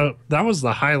 so that was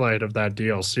the highlight of that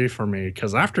DLC for me,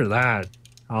 because after that,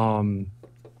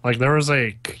 like there was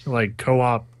a like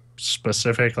co-op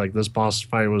specific, like this boss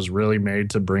fight was really made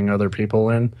to bring other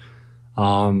people in.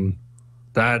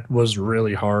 That was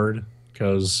really hard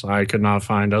because I could not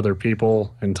find other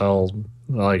people until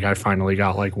like I finally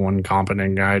got like one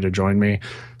competent guy to join me.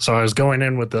 So I was going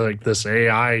in with like this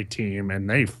AI team, and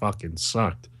they fucking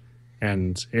sucked.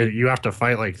 And you have to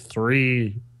fight like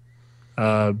 3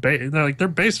 they're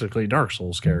basically Dark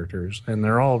Souls characters, and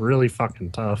they're all really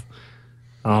fucking tough.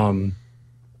 And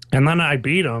then I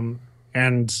beat them,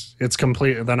 and it's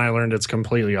complete. Then I learned it's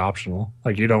completely optional.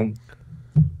 Like you don't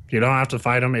have to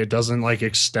fight them. It doesn't like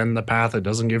extend the path. It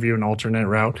doesn't give you an alternate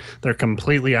route. They're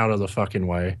completely out of the fucking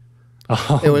way.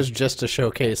 It was just to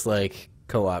showcase like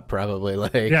co-op, probably.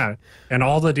 Like yeah, and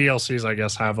all the DLCs I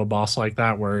guess have a boss like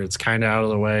that where it's kind of out of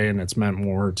the way, and it's meant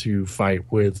more to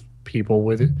fight with people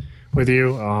with you.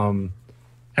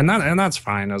 And that's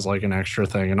fine as like an extra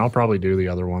thing, and I'll probably do the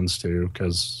other ones too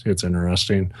because it's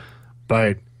interesting.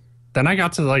 But then I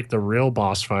got to like the real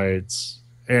boss fights,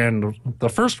 and the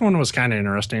first one was kind of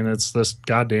interesting. It's this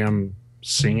goddamn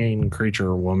singing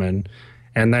creature woman,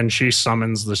 and then she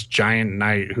summons this giant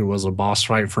knight who was a boss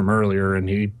fight from earlier, and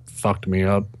he fucked me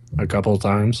up a couple of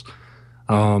times.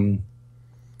 And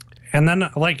then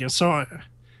like so.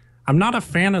 I'm not a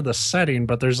fan of the setting,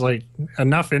 but there's like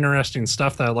enough interesting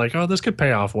stuff that like, oh, this could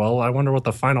pay off well. I wonder what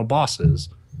the final boss is.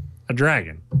 A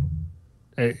dragon.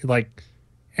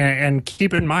 And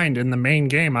keep in mind, in the main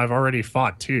game, I've already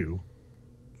fought 2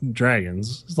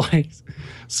 dragons. Like,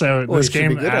 so well, this you should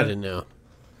game be good at it now.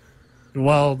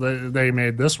 Well, they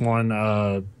made this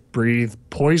one breathe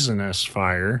poisonous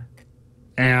fire,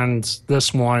 and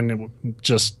this one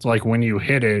just like when you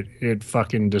hit it, it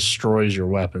fucking destroys your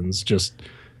weapons. Just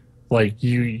like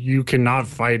you cannot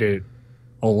fight it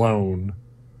alone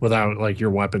without like your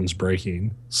weapons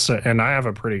breaking. So, and I have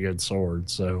a pretty good sword,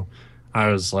 so I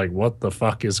was like, what the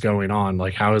fuck is going on?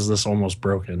 Like, how is this almost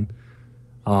broken?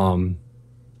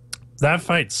 That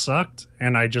fight sucked,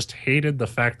 and I just hated the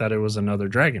fact that it was another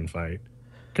dragon fight,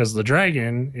 because the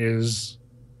dragon is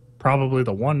probably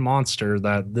the one monster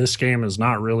that this game is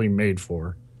not really made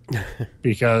for.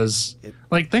 Because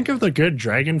like think of the good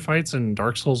dragon fights in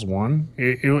Dark Souls 1.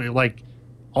 It like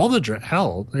all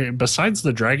the besides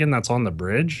the dragon that's on the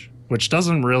bridge, which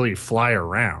doesn't really fly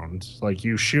around, like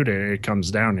you shoot it, it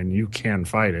comes down and you can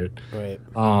fight it. Right.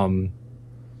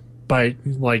 But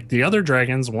like the other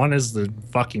dragons, one is the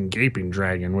fucking gaping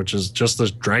dragon, which is just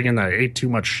this dragon that ate too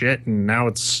much shit and now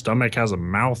its stomach has a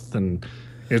mouth and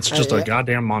it's just a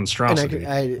goddamn And monstrosity.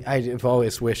 I've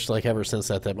always wished, like, ever since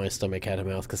that my stomach had a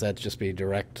mouth, because that'd just be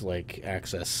direct, like,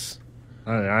 access.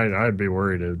 I'd be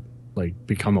worried to like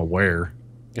become aware,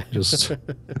 just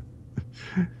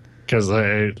because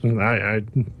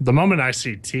the moment I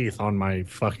see teeth on my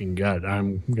fucking gut,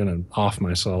 I'm gonna off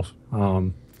myself.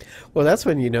 Well, that's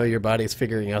when you know your body's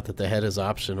figuring out that the head is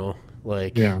optional.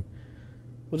 Like, Yeah.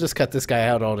 we'll just cut this guy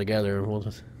out altogether, and we'll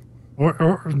just.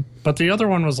 But the other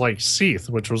one was like Seath,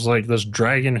 which was like this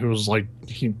dragon who was like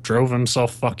he drove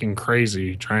himself fucking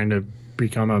crazy trying to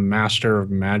become a master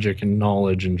of magic and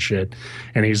knowledge and shit,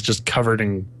 and he's just covered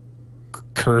in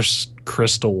cursed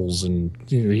crystals, and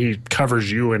he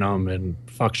covers you in them and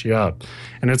fucks you up.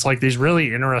 And it's like these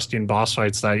really interesting boss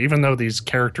fights that even though these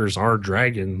characters are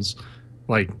dragons,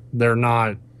 like they're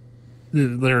not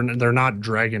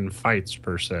dragon fights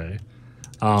per se.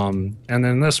 And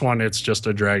then this one, it's just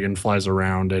a dragon flies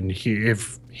around, and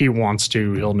if he wants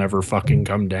to, he'll never fucking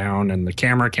come down, and the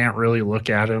camera can't really look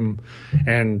at him.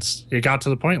 And it got to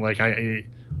the point, like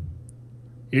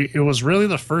it was really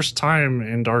the first time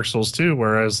in Dark Souls 2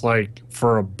 where I was like,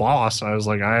 for a boss, I was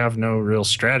like, I have no real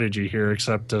strategy here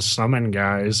except to summon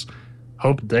guys,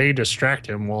 hope they distract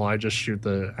him while I just shoot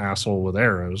the asshole with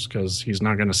arrows, because he's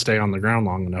not going to stay on the ground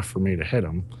long enough for me to hit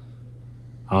him.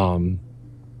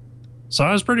 So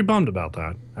I was pretty bummed about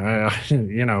that.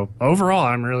 Overall,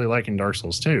 I'm really liking Dark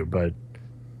Souls 2, but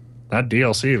that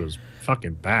DLC was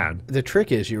fucking bad. The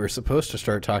trick is you were supposed to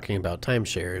start talking about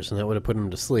timeshares, and that would have put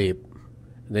him to sleep.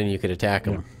 Then you could attack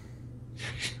him.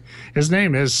 His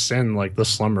name is Sin, like the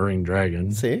slumbering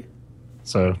dragon. See?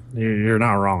 So you're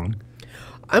not wrong.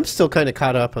 I'm still kind of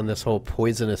caught up on this whole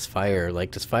poisonous fire.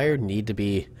 Like, does fire need to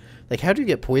be... Like, how do you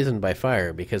get poisoned by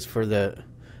fire? Because for the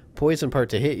poison part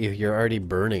to hit you, you're already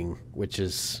burning, which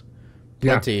is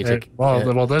plenty.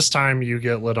 Well, this time you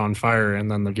get lit on fire, and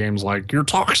then the game's like, you're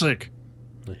toxic.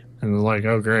 And they're like,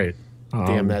 oh, great.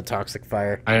 Damn that toxic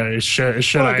fire.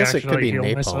 Should I I guess it actually could be heal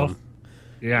napalm. myself?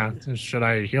 Yeah. Should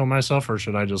I heal myself, or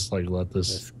should I just like let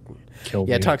this kill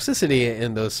me? Yeah, toxicity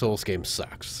in those Souls games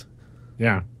sucks.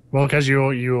 Yeah. Well, because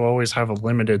you always have a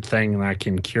limited thing that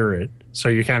can cure it. So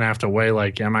you kind of have to weigh,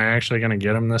 like, am I actually going to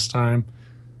get him this time?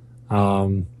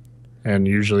 And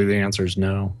usually the answer is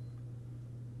no.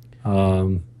 I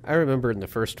remember in the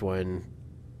first one,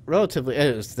 relatively,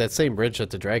 it was that same bridge that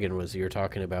the dragon was you were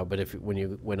talking about, but when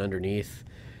you went underneath,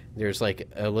 there's like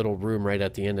a little room right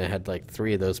at the end that had like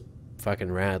 3 of those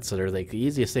fucking rats that are like the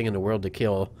easiest thing in the world to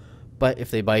kill, but if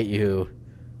they bite you,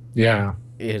 yeah,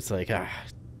 it's like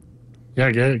yeah,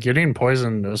 getting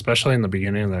poisoned, especially in the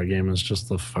beginning of that game, is just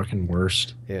the fucking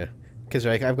worst. Yeah, because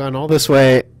like I've gone all this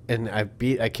way and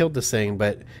I killed this thing,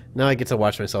 but now I get to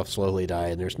watch myself slowly die,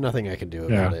 and there's nothing I can do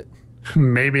about it.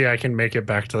 Maybe I can make it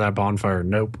back to that bonfire.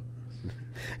 Nope.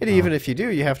 And even if you do,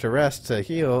 you have to rest to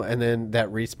heal, and then that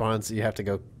respawns. You have to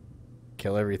go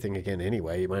kill everything again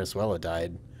anyway. You might as well have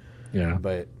died. Yeah.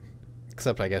 But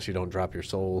except I guess you don't drop your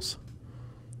souls.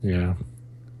 Yeah.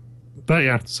 But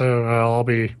yeah, so I'll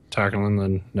be tackling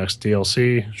the next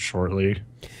DLC shortly.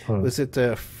 Was it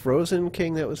the Frozen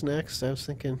King that was next? I was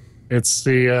thinking. It's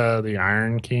the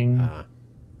Iron King,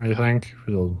 I think,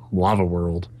 the Lava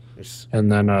World.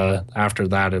 And then after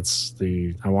that, it's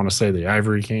I want to say the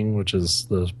Ivory King, which is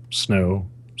the snow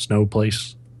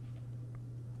place.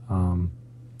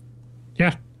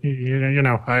 Yeah,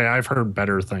 I've heard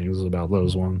better things about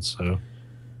those ones, so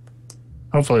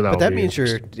hopefully that. But that means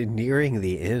you're nearing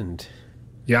the end.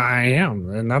 Yeah, I am,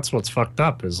 and that's what's fucked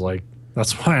up. Is like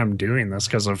that's why I'm doing this,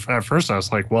 because at first I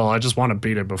was like, well, I just want to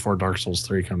beat it before Dark Souls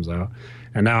 3 comes out,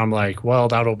 and now I'm like, well,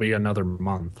 that'll be another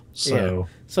month. So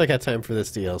I got time for this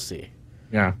DLC.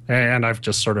 Yeah, and I've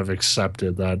just sort of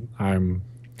accepted that I'm.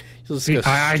 You'll just go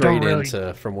straight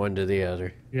into from one to the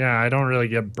other. Yeah, I don't really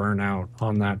get burnt out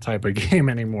on that type of game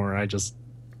anymore.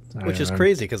 Which is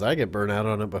crazy, because I get burnt out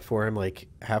on it before I'm like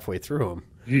halfway through them.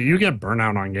 You get burnt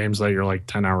out on games that you're like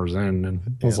 10 hours in,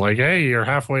 and it's like, hey, you're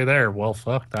halfway there. Well,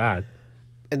 fuck that.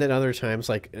 And then other times,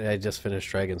 like I just finished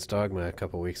Dragon's Dogma a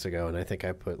couple weeks ago, and I think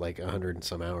I put like 100 and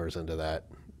some hours into that.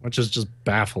 Which is just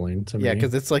baffling to me. Yeah,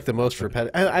 because it's like the most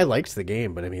repetitive. I liked the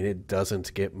game, but I mean, it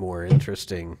doesn't get more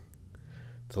interesting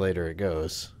the later it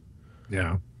goes.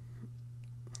 Yeah.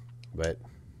 But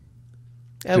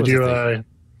did you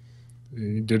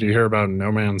hear about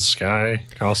No Man's Sky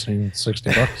costing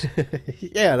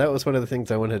 $60? Yeah, that was one of the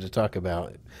things I wanted to talk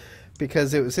about,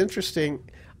 because it was interesting.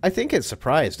 I think it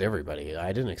surprised everybody.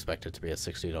 I didn't expect it to be a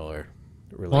 $60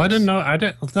 release. Well, I didn't know.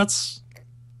 That's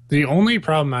The only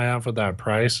problem I have with that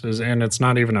price is, and it's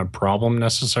not even a problem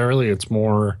necessarily, it's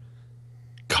more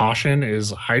caution,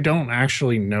 is I don't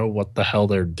actually know what the hell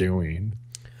they're doing.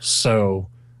 So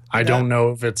I That don't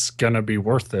know if it's going to be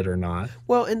worth it or not.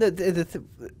 well, and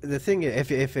the thing,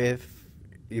 if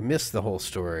you missed the whole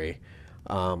story,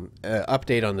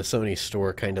 update on the Sony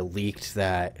store kind of leaked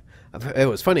that. It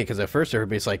was funny because at first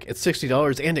everybody's like, "It's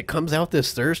 $60 and it comes out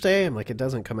this Thursday." I'm like, "It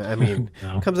doesn't come out. I mean,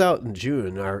 No. it comes out in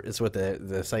June, or is what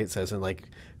the site says." And like,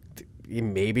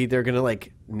 maybe they're gonna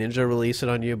like ninja release it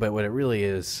on you, but what it really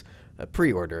is, a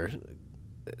pre-order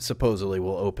supposedly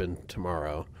will open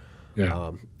tomorrow.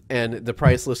 Yeah. And the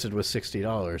price listed was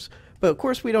 $60, but of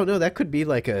course we don't know. That could be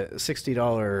like a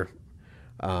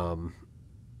um,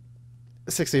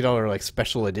 $60 like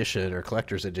special edition or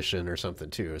collector's edition or something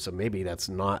too. So maybe that's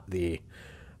not the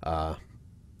uh,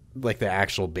 like the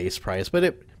actual base price, but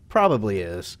it probably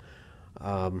is.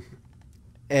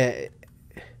 Eh,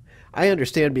 I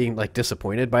understand being like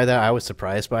disappointed by that. I was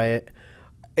surprised by it.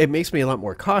 It makes me a lot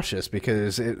more cautious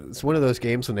because it's one of those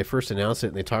games when they first announced it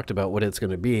and they talked about what it's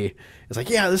going to be. It's like,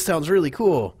 yeah, this sounds really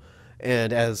cool.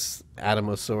 And as Adam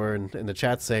Osor in the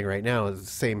chat saying right now, it's the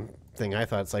same thing I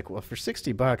thought. It's like, well, for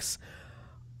 $60,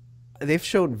 they've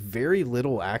shown very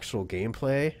little actual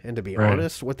gameplay. And to be Right.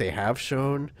 honest, what they have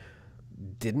shown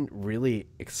didn't really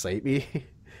excite me.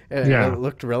 Yeah. It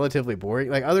looked relatively boring.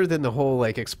 Like other than the whole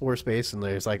like explore space and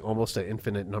there's like almost an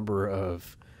infinite number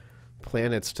of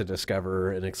planets to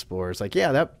discover and explore. It's like,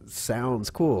 yeah, that sounds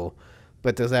cool.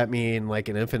 But does that mean like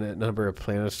an infinite number of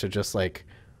planets to just like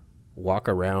walk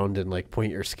around and like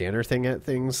point your scanner thing at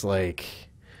things? Like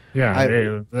Yeah.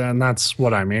 I And that's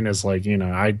what I mean is like,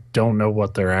 I don't know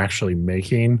what they're actually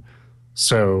making.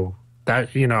 So that,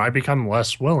 I become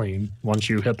less willing once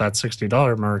you hit that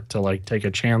 $60 mark to like take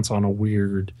a chance on a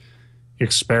weird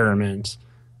experiment.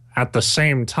 At the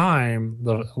same time,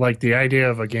 the idea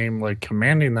of a game like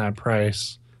commanding that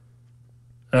price,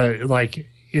 like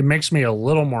it makes me a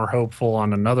little more hopeful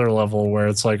on another level where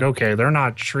it's like, okay, they're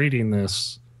not treating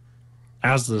this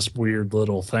as this weird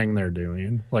little thing they're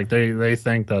doing. Like they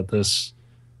think that this,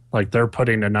 like they're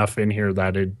putting enough in here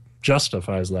that it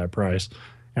justifies that price.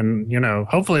 And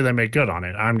hopefully they make good on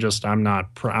it. I'm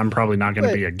probably not going to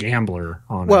but be a gambler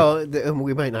on it. well, and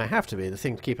we might not have to be. The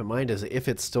thing to keep in mind is if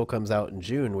it still comes out in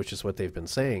June, which is what they've been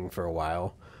saying for a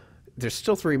while, there's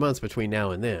still 3 months between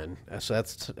now and then.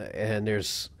 And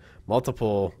there's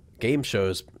multiple game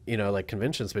shows, like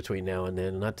conventions between now and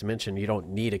then. Not to mention, you don't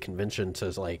need a convention to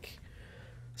like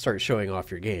start showing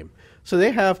off your game. So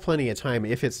they have plenty of time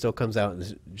if it still comes out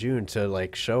in June to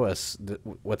like show us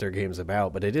what their game's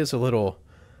about. But it is a little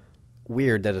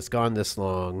weird that it's gone this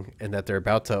long and that they're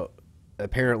about to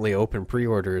apparently open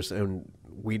pre-orders and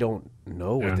we don't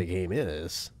know what Yeah. the game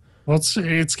is. Well,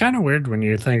 it's kind of weird when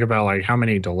you think about like how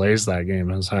many delays that game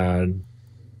has had,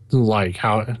 like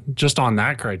how just on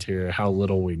that criteria, how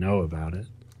little we know about it.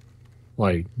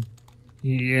 Like,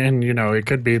 and it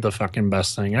could be the fucking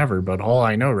best thing ever, but all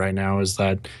I know right now is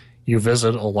that you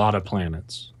visit a lot of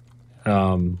planets.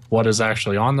 What is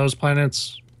actually on those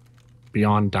planets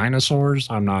beyond dinosaurs,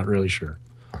 I'm not really sure.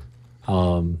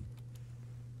 So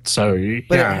But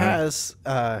yeah, it has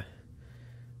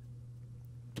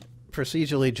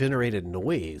procedurally generated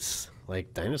noise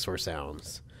like dinosaur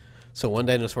sounds. So one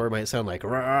dinosaur might sound like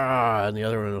rah and the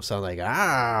other one will sound like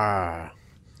ah.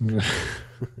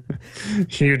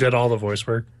 you did all the voice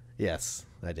work. Yes,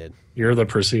 I did. You're the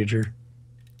procedure.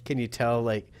 Can you tell,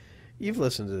 like, you've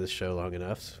listened to this show long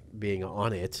enough, being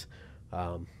on it.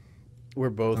 We're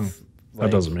both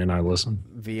That doesn't mean I listen.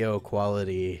 VO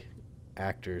quality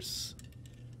actors.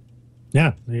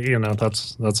 Yeah,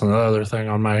 that's another thing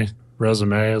on my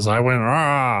resume is I went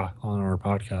rah on our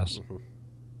podcast.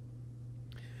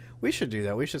 We should do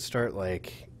that. We should start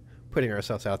like putting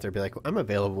ourselves out there. Be like, I'm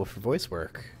available for voice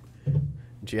work.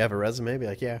 Do you have a resume? Be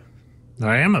like, yeah.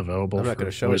 I am available. I'm not going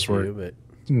to show it to you,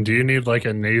 but Do you need like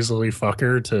a nasally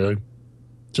fucker to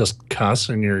just cuss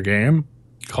in your game?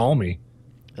 Call me.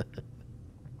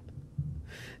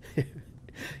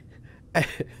 that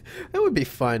would be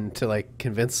fun to like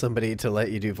convince somebody to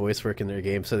let you do voice work in their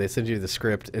game. So they send you the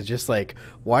script and just like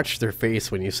watch their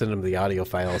face when you send them the audio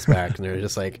files back, and they're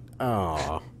just like,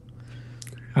 oh.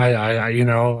 I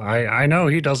know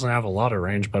he doesn't have a lot of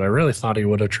range, but I really thought he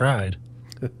would have tried.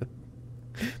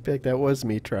 Be like, that was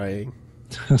me trying.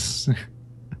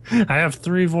 I have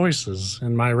 3 voices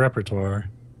in my repertoire,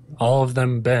 all of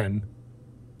them Ben.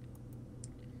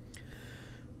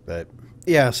 But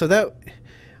yeah, so that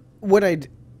what I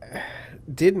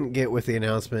didn't get with the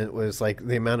announcement was like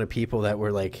the amount of people that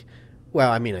were like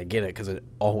Well, I mean, I get it because it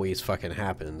always fucking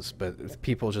happens, but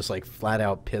people just like flat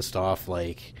out pissed off,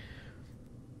 like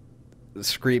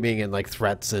screaming and like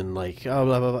threats and like oh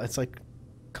blah blah blah. It's like,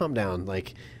 calm down.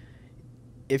 Like,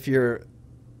 if you're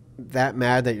that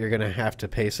mad that you're gonna have to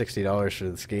pay $60 for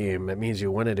this game, that means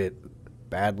you wanted it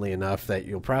badly enough that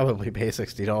you'll probably pay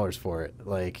 $60 for it.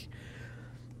 Like,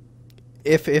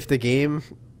 if the game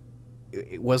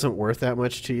it wasn't worth that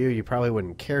much to you, you probably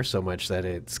wouldn't care so much that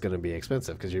it's going to be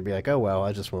expensive because you'd be like, oh well,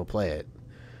 I just won't play it.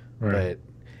 Right.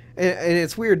 And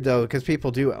it's weird though because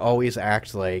people do always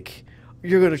act like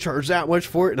you're going to charge that much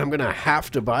for it and I'm going to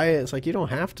have to buy it. It's like, you don't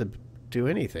have to do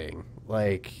anything.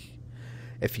 Like,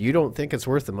 if you don't think it's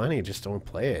worth the money, just don't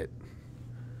play it.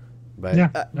 But Yeah.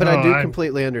 but No, I do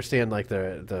completely understand like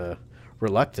the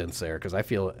reluctance there because I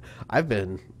feel I've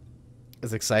been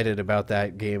as excited about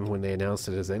that game when they announced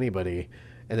it as anybody,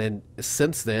 and then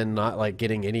since then not like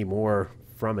getting any more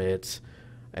from it,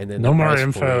 and then no the more price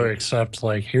info point. except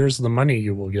like, here's the money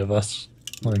you will give us.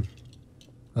 Like,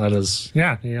 that is,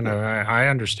 yeah, you know, I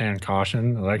understand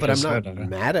caution. Like But I I'm not said,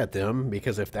 mad at them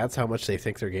because if that's how much they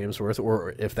think their game's worth,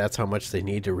 or if that's how much they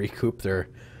need to recoup their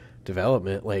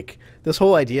development, like this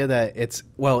whole idea that it's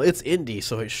indie,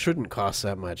 so it shouldn't cost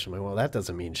that much. I'm like, well, that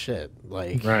doesn't mean shit.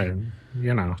 Like, right,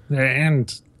 you know,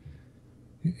 and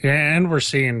we're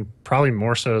seeing probably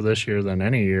more so this year than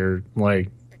any year, like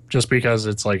just because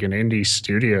it's like an indie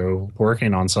studio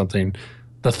working on something,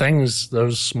 the things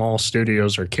those small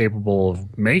studios are capable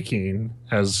of making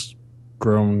has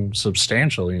grown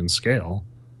substantially in scale.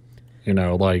 You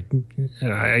know, like,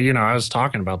 I was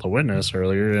talking about The Witness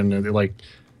earlier, and like,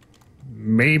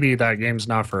 maybe that game's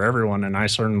not for everyone, and I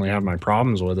certainly have my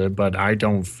problems with it, but I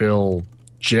don't feel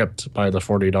gypped by the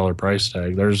 $40 price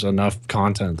tag. There's enough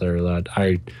content there that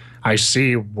I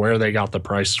see where they got the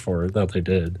price for it that they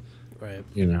did. right.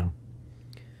 You know.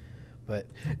 But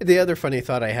the other funny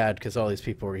thought I had, because all these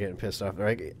people were getting pissed off, they're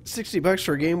like, $60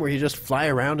 for a game where you just fly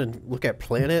around and look at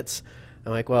planets.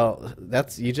 I'm like, well,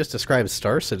 you just described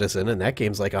Star Citizen, and that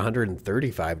game's like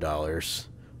 $135.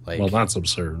 Like, Well, that's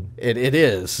absurd. it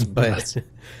is, but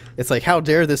it's like, how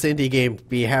dare this indie game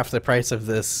be half the price of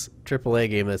this AAA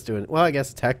game that's doing? Well, I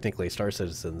guess technically Star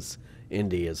Citizen's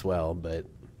indie as well, but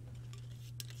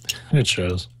It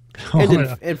shows.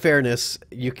 and in fairness,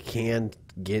 you can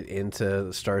get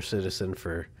into Star Citizen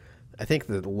for, I think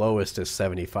the lowest is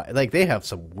 75. Like, they have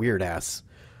some weird ass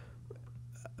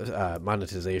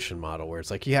monetization model where it's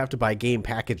like you have to buy game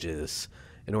packages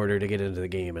in order to get into the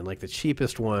game, and like the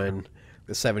cheapest one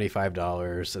is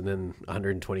 $75, and then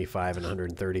 125 and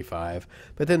 135.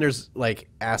 But then there's like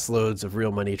ass loads of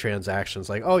real money transactions.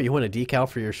 Like, oh, you want a decal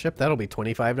for your ship? That'll be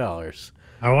 $25.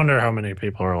 I wonder how many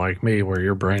people are like me, where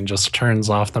your brain just turns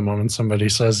off the moment somebody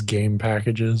says game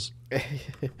packages.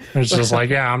 It's just like,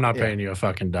 yeah, I'm not paying you a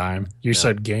fucking dime. You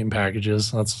said game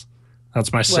packages. That's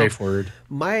my safe word.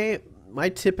 My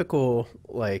typical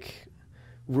like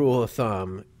rule of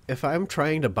thumb: if I'm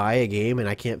trying to buy a game and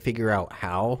I can't figure out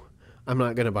how, I'm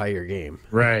not going to buy your game.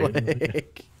 Right.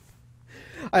 Like,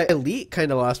 Elite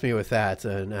kind of lost me with that,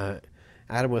 and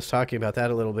Adam was talking about that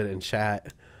a little bit in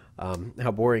chat.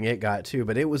 How boring it got too,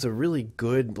 but it was a really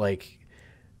good, like,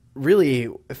 really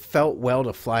felt well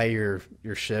to fly your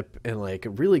ship, and like a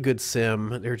really good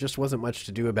sim. There just wasn't much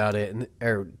to do about it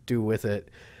or do with it.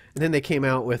 And then they came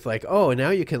out with like, oh, now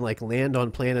you can like land on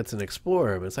planets and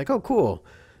explore them. It's like, oh, cool.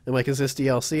 I'm like, is this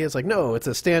DLC? It's like, no, it's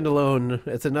a standalone.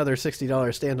 It's another $60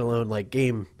 standalone like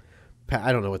game.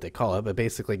 I don't know what they call it, but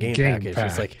basically game package. Pack.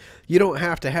 It's like, you don't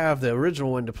have to have the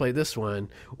original one to play this one,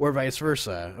 or vice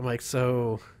versa. I'm like,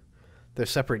 so they're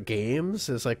separate games?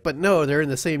 It's like, but no, they're in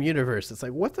the same universe. It's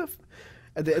like, what the?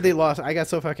 They lost. I got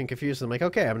so fucking confused. I'm like,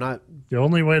 okay, I'm not. The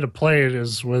only way to play it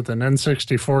is with an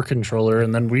N64 controller,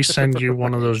 and then we send you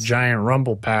one of those giant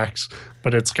rumble packs,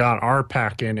 but it's got our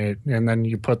pack in it, and then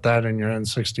you put that in your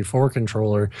N64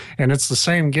 controller, and it's the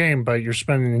same game, but you're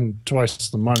spending twice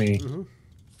the money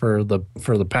for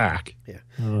the pack. Yeah.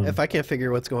 If I can't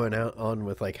figure what's going on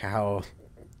with like how,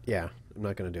 yeah, I'm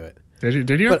not going to do it.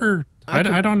 Did you ever?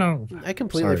 I don't know. I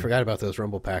completely forgot about those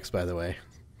rumble packs, by the way.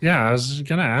 Yeah, I was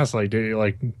gonna ask, like,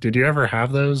 did you ever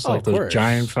have those, like, those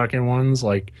giant fucking ones?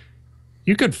 Like,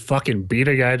 you could fucking beat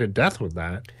a guy to death with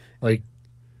that. Like,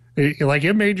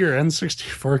 it made your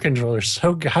N64 controller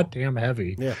so goddamn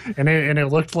heavy. Yeah, and it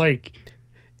looked like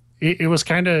it was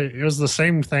the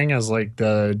same thing as like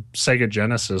the Sega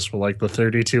Genesis with like the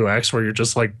 32X, where you're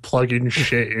just like plugging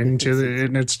shit into it,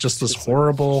 and it's just this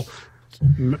horrible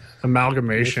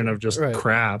amalgamation of just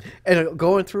crap. And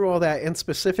going through all that, and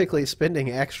specifically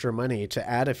spending extra money to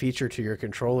add a feature to your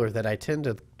controller that I tend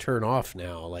to turn off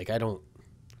now. Like, I don't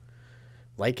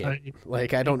like it. I,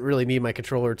 Like I don't really need my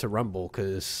controller to rumble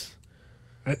because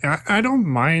I don't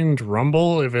mind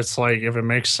rumble if it's like if it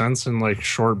makes sense in like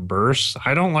short bursts.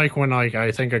 I don't like when like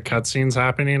I think a cutscene's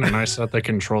happening and I set the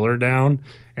controller down,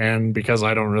 and because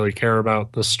I don't really care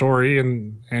about the story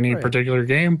in any right, particular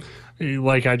game,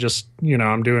 like I just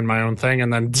I'm doing my own thing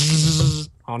and then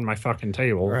on my fucking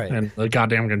table right. and the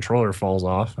goddamn controller falls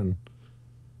off, and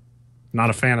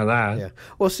not a fan of that. Yeah.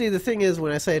 Well, see, the thing is,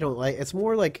 when I say I don't like, it's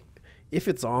more like if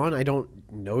it's on, I don't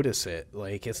notice it.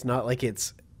 Like it's not like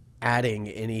it's adding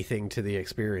anything to the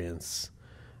experience.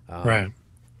 Right.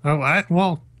 Oh, I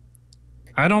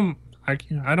don't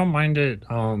I don't mind it.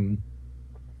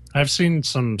 I've seen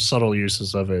some subtle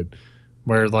uses of it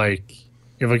where like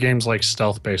if a game's like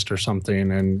stealth based or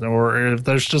something, and or if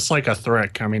there's just like a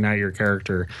threat coming at your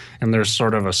character and there's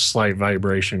sort of a slight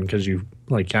vibration because you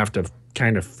like have to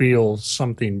kind of feel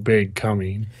something big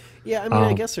coming. Yeah, I mean,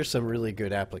 I guess there's some really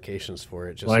good applications for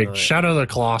it. Just Like not. Shadow of the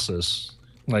Colossus.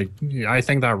 Like I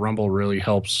think that rumble really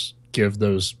helps give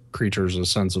those creatures a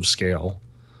sense of scale.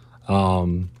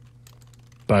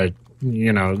 But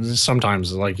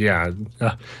sometimes like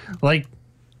like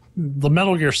the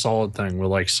Metal Gear Solid thing with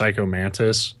like Psycho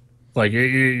Mantis, like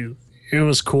it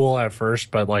was cool at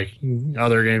first, but like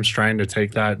other games trying to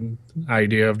take that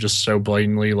idea of just so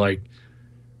blatantly like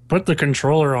put the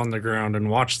controller on the ground and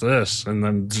watch this, and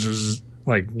then just,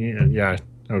 like yeah,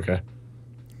 okay.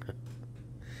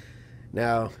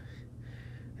 Now,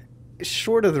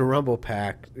 short of the Rumble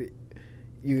Pack,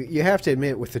 you have to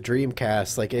admit with the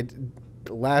Dreamcast, like it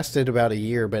lasted about a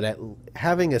year, but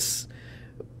having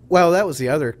well, that was the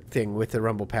other thing with the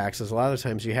Rumble Packs is a lot of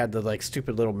times you had the like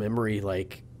stupid little memory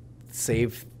like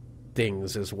save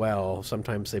things as well.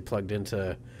 Sometimes they plugged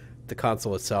into the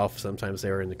console itself. Sometimes they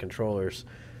were in the controllers.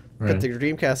 Right. But the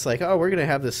Dreamcast, like, oh, we're gonna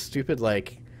have this stupid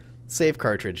like save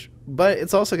cartridge, but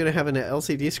it's also gonna have an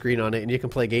LCD screen on it, and you can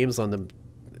play games on them.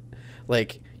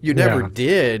 Like you never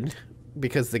did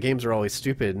because the games are always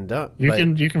stupid and dumb.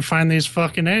 You can find these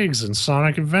fucking eggs in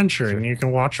Sonic Adventure, and you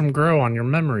can watch them grow on your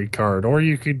memory card, or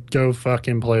you could go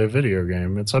fucking play a video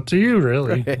game. It's up to you,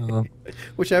 really.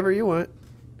 Whichever you want.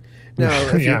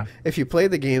 Now, Yeah. if you play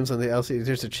the games on the LCD,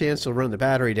 there's a chance you'll run the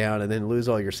battery down and then lose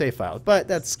all your save files. But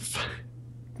that's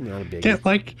not a big deal.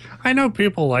 Like I know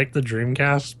people like the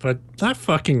Dreamcast, but that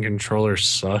fucking controller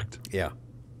sucked. Yeah.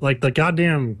 Like the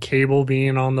goddamn cable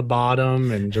being on the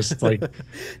bottom and just like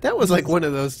That was like one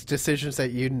of those decisions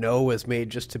that was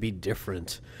made just to be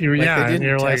different. You- Like, yeah, they and didn't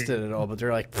you're test like- it at all, but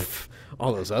they're like, "Pff,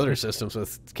 all those other systems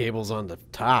with cables on the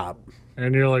top.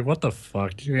 and you're like, what the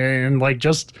fuck? And like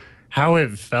just how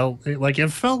it felt, it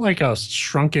felt like a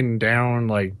shrunken down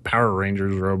like Power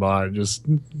Rangers robot, just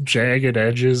jagged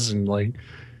edges and like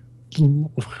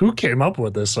who came up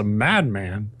with this? A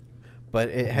madman. But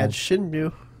it had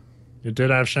Shenmue. It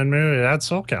did have Shenmue. It had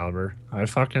Soul Calibur. I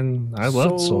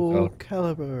loved Soul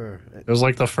Calibur. It was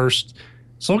like the first.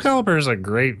 Soul Calibur is a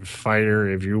great fighter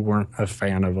if you weren't a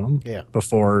fan of him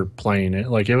before playing it.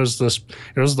 Like it was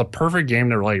the perfect game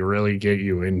to like really get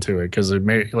you into it because it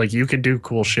made like you could do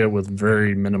cool shit with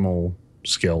very minimal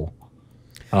skill.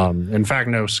 In fact,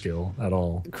 no skill at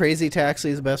all. Crazy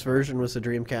Taxi's best version was the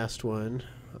Dreamcast one.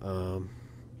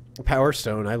 Power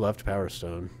Stone, I loved Power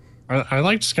Stone. I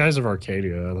liked Skies of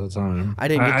Arcadia at the time. I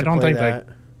didn't get to play that.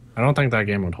 I don't think that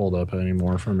game would hold up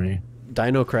anymore for me.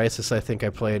 Dino Crisis, I think I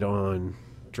played on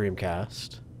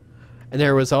Dreamcast. And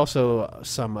there was also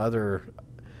some other...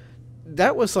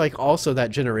 That was like also that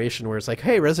generation where it's like,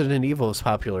 hey, Resident Evil is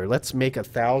popular. Let's make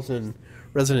 1,000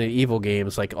 Resident Evil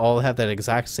games, like all have that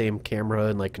exact same camera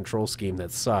and like control scheme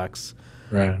that sucks.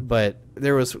 Right. But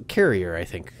there was Carrier, I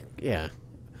think. Yeah.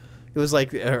 It was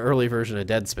like an early version of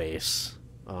Dead Space.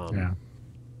 Yeah.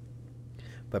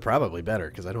 But probably better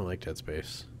because I don't like Dead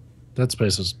Space. Dead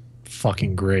Space is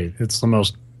fucking great. It's the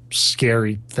most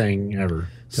scary thing ever.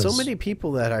 So many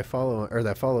people that I follow or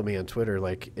that follow me on Twitter,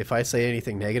 like if I say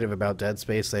anything negative about Dead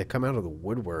Space, they come out of the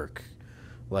woodwork.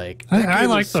 Like I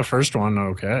like the first one.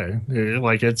 Okay,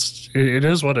 it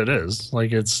is what it is.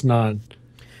 Like it's not.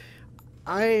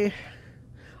 I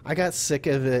got sick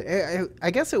of it.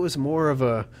 I guess it was more of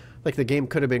a like the game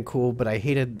could have been cool, but I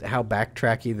hated how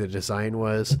backtracky the design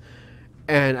was.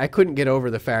 And I couldn't get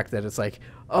over the fact that it's like,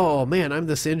 oh man, I'm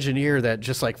this engineer that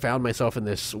just like found myself in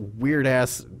this weird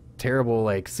ass terrible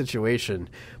like situation.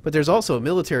 But there's also a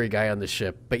military guy on the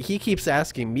ship, but he keeps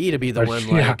asking me to be the one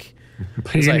like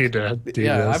you like, need to do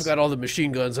yeah, this. I've got all the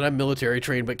machine guns and I'm military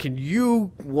trained, but can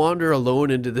you wander alone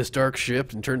into this dark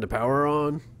ship and turn the power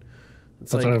on?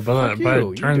 It's but like, but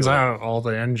you it turns do it. out all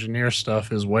the engineer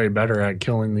stuff is way better at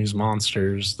killing these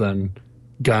monsters than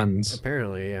guns.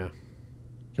 Apparently, yeah.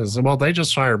 Because, well, they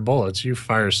just fire bullets. You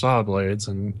fire saw blades,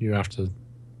 and you have to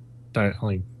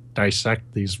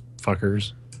dissect these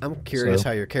fuckers. I'm curious how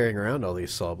you're carrying around all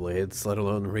these saw blades, let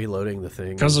alone reloading the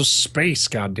thing. Because of space,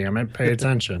 goddammit. Pay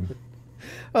attention.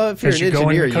 If you're an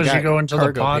engineer, you go into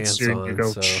the pots, you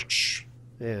go. So,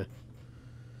 yeah.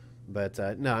 But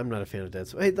no, I'm not a fan of Dead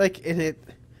Space. Like in it,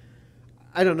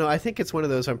 I don't know. I think it's one of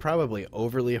those. I'm probably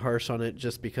overly harsh on it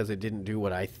just because it didn't do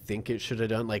what I think it should have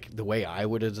done, like the way I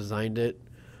would have designed it.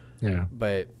 Yeah.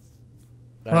 But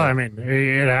well, I mean,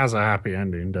 it has a happy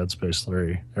ending. Dead Space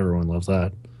 3. Everyone loves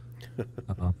that.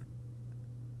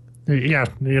 Yeah,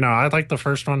 I like the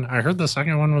first one. I heard the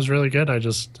second one was really good.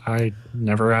 I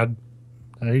never had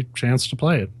a chance to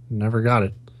play it. Never got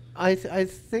it. I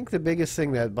think the biggest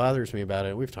thing that bothers me about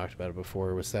it, we've talked about it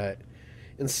before, was that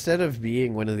instead of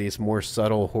being one of these more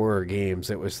subtle horror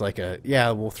games, it was like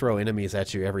we'll throw enemies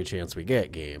at you every chance we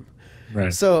get game.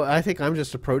 Right. So I think I'm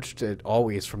just approached it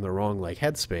always from the wrong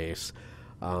headspace.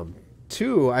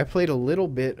 Two, I played a little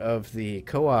bit of the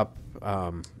co-op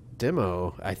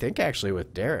demo, I think actually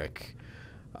with Derek.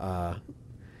 And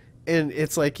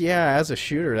it's as a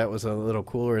shooter, that was a little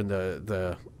cooler, and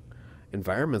the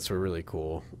environments were really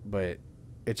cool, but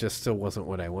it just still wasn't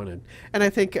what I wanted. And I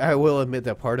think I will admit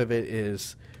that part of it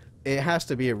is it has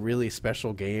to be a really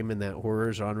special game in that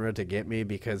horror genre to get me,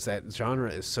 because that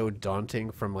genre is so daunting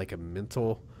from a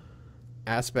mental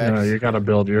aspect. You got to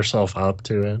build yourself up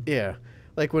to it. Yeah.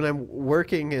 Like when I'm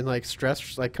working and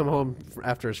stress, come home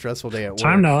after a stressful day at work.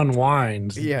 Time to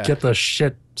unwind. Yeah. Get the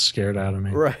shit scared out of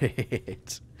me.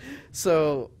 Right.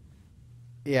 So,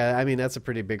 yeah, I mean that's a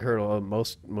pretty big hurdle.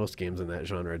 Most games in that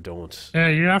genre don't. Yeah,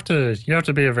 you have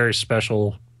to be a very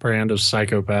special brand of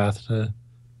psychopath to,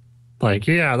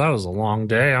 that was a long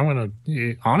day.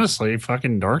 Honestly,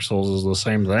 fucking Dark Souls is the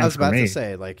same thing. I was about to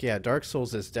say, Dark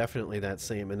Souls is definitely that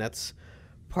same, and that's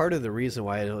part of the reason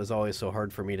why it was always so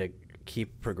hard for me to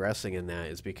keep progressing in that,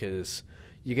 is because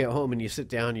you get home and you sit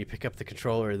down, you pick up the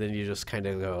controller, and then you just kind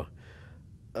of go,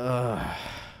 ugh.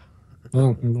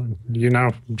 Well,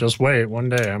 just wait. One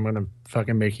day I'm going to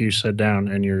fucking make you sit down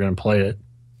and you're going to play it.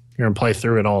 You're going to play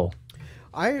through it all.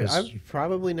 I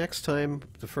probably next time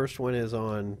the first one is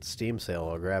on Steam sale,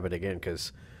 I'll grab it again,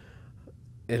 because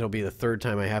it'll be the third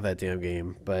time I have that damn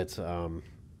game. But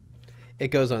it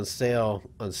goes on sale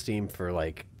on Steam for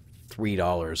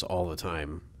 $3 all the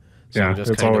time. So yeah,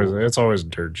 it's always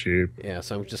dirt cheap. Yeah,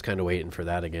 so I'm just kind of waiting for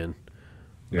that again.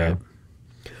 Yeah.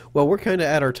 Well, we're kind of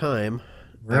at our time.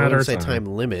 I wouldn't say time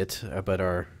limit, but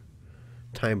our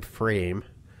time frame.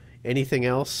 Anything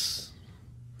else?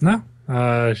 No.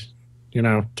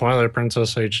 Twilight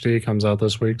Princess HD comes out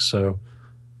this week, so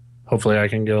hopefully I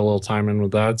can get a little time in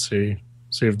with that, see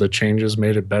if the changes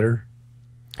made it better.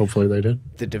 Hopefully they did.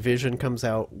 The Division comes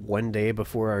out one day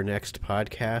before our next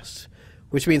podcast,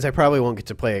 which means I probably won't get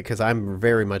to play it because I'm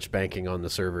very much banking on the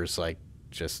servers,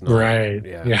 just not. Right.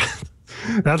 Yeah.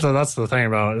 That's the thing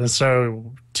about it.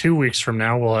 So 2 weeks from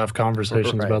now, we'll have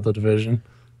conversations about the Division.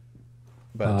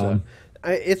 But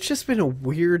it's just been a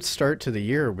weird start to the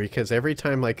year, because every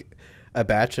time a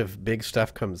batch of big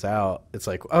stuff comes out, it's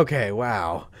okay,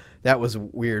 wow, that was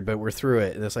weird, but we're through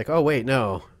it. And it's oh, wait,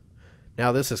 no.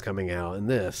 Now this is coming out, and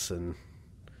this, and...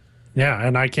 Yeah,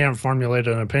 and I can't formulate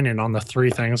an opinion on the 3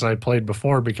 things I played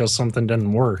before because something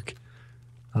didn't work.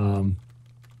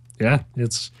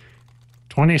 It's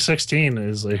 2016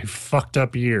 is a fucked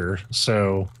up year,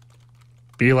 so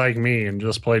be like me and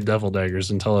just play Devil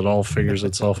Daggers until it all figures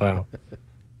itself out.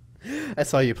 I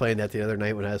saw you playing that the other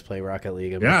night when I was playing Rocket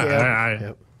League.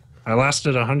 I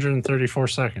lasted 134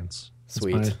 seconds.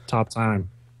 Sweet. That's my top time.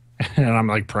 And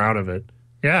I'm proud of it.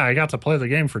 Yeah, I got to play the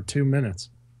game for 2 minutes.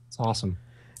 It's awesome.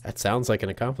 That sounds like an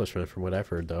accomplishment from what I've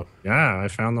heard, though. Yeah, I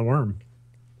found the worm.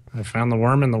 I found the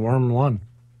worm and the worm won.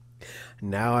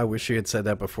 Now I wish you had said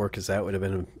that before, because that would have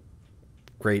been a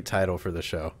great title for the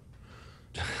show.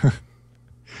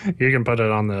 You can put it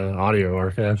on the audio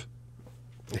archive.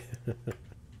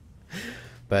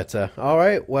 But, all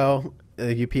right, well,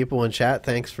 you people in chat,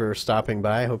 thanks for stopping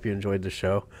by. I hope you enjoyed the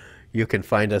show. You can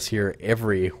find us here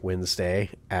every Wednesday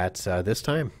at this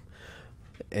time.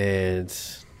 And...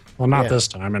 Well, not this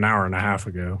time, an hour and a half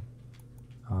ago.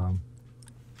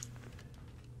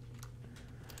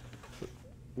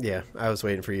 Yeah, I was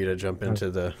waiting for you to jump into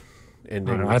the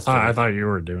ending. I thought you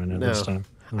were doing it this time.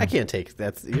 I can't take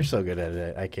that. You're so good at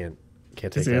it. I can't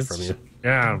take that from you.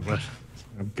 Yeah, but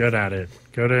I'm good at it.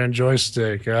 Go to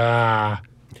Njoystic.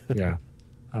 Yeah.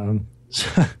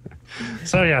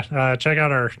 Check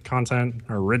out our content,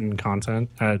 our written content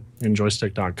at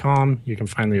njoystic.com. You can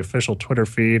find the official Twitter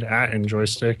feed at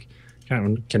Njoystic.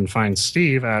 can find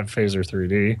Steve at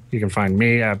Phaser3D. You can find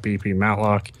me at BP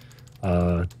Matlock.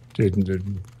 No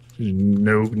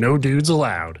dudes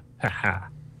allowed. Ha ha.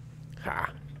 Ha.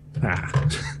 Ha.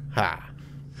 Ha.